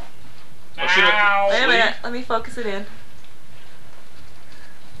 Oh, should I- Wait a minute, let me focus it in.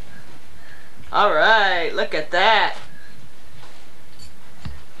 Alright, look at that.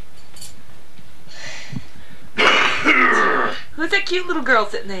 Who's that cute little girl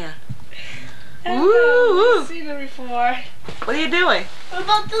sitting there? Woo! I've seen her before. What are you doing? What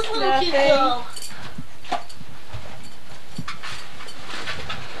about this little cute Nothing. girl?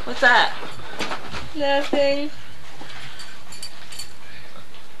 What's that? Nothing.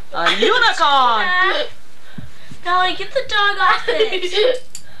 A unicorn! Valerie, get the dog off it.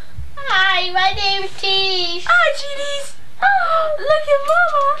 Hi, my name's Cheese. Hi, Cheaties! Oh, look at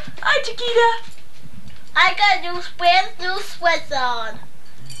Mama! Hi, Chiquita! I got new sweats on.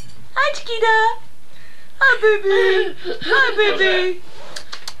 Hi, Chiquita! Hi, baby! Hi, baby!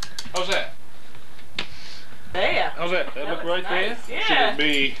 How's that? There. How's that? That look right nice. there? Yeah.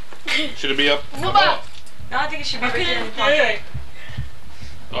 Should it be up Move above? up. No, I think it should be right in the pocket.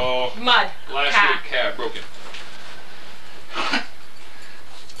 Oh, Mud. last Car. year cab broken.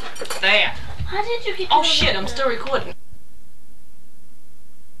 There. How did you get Oh shit, I'm still recording.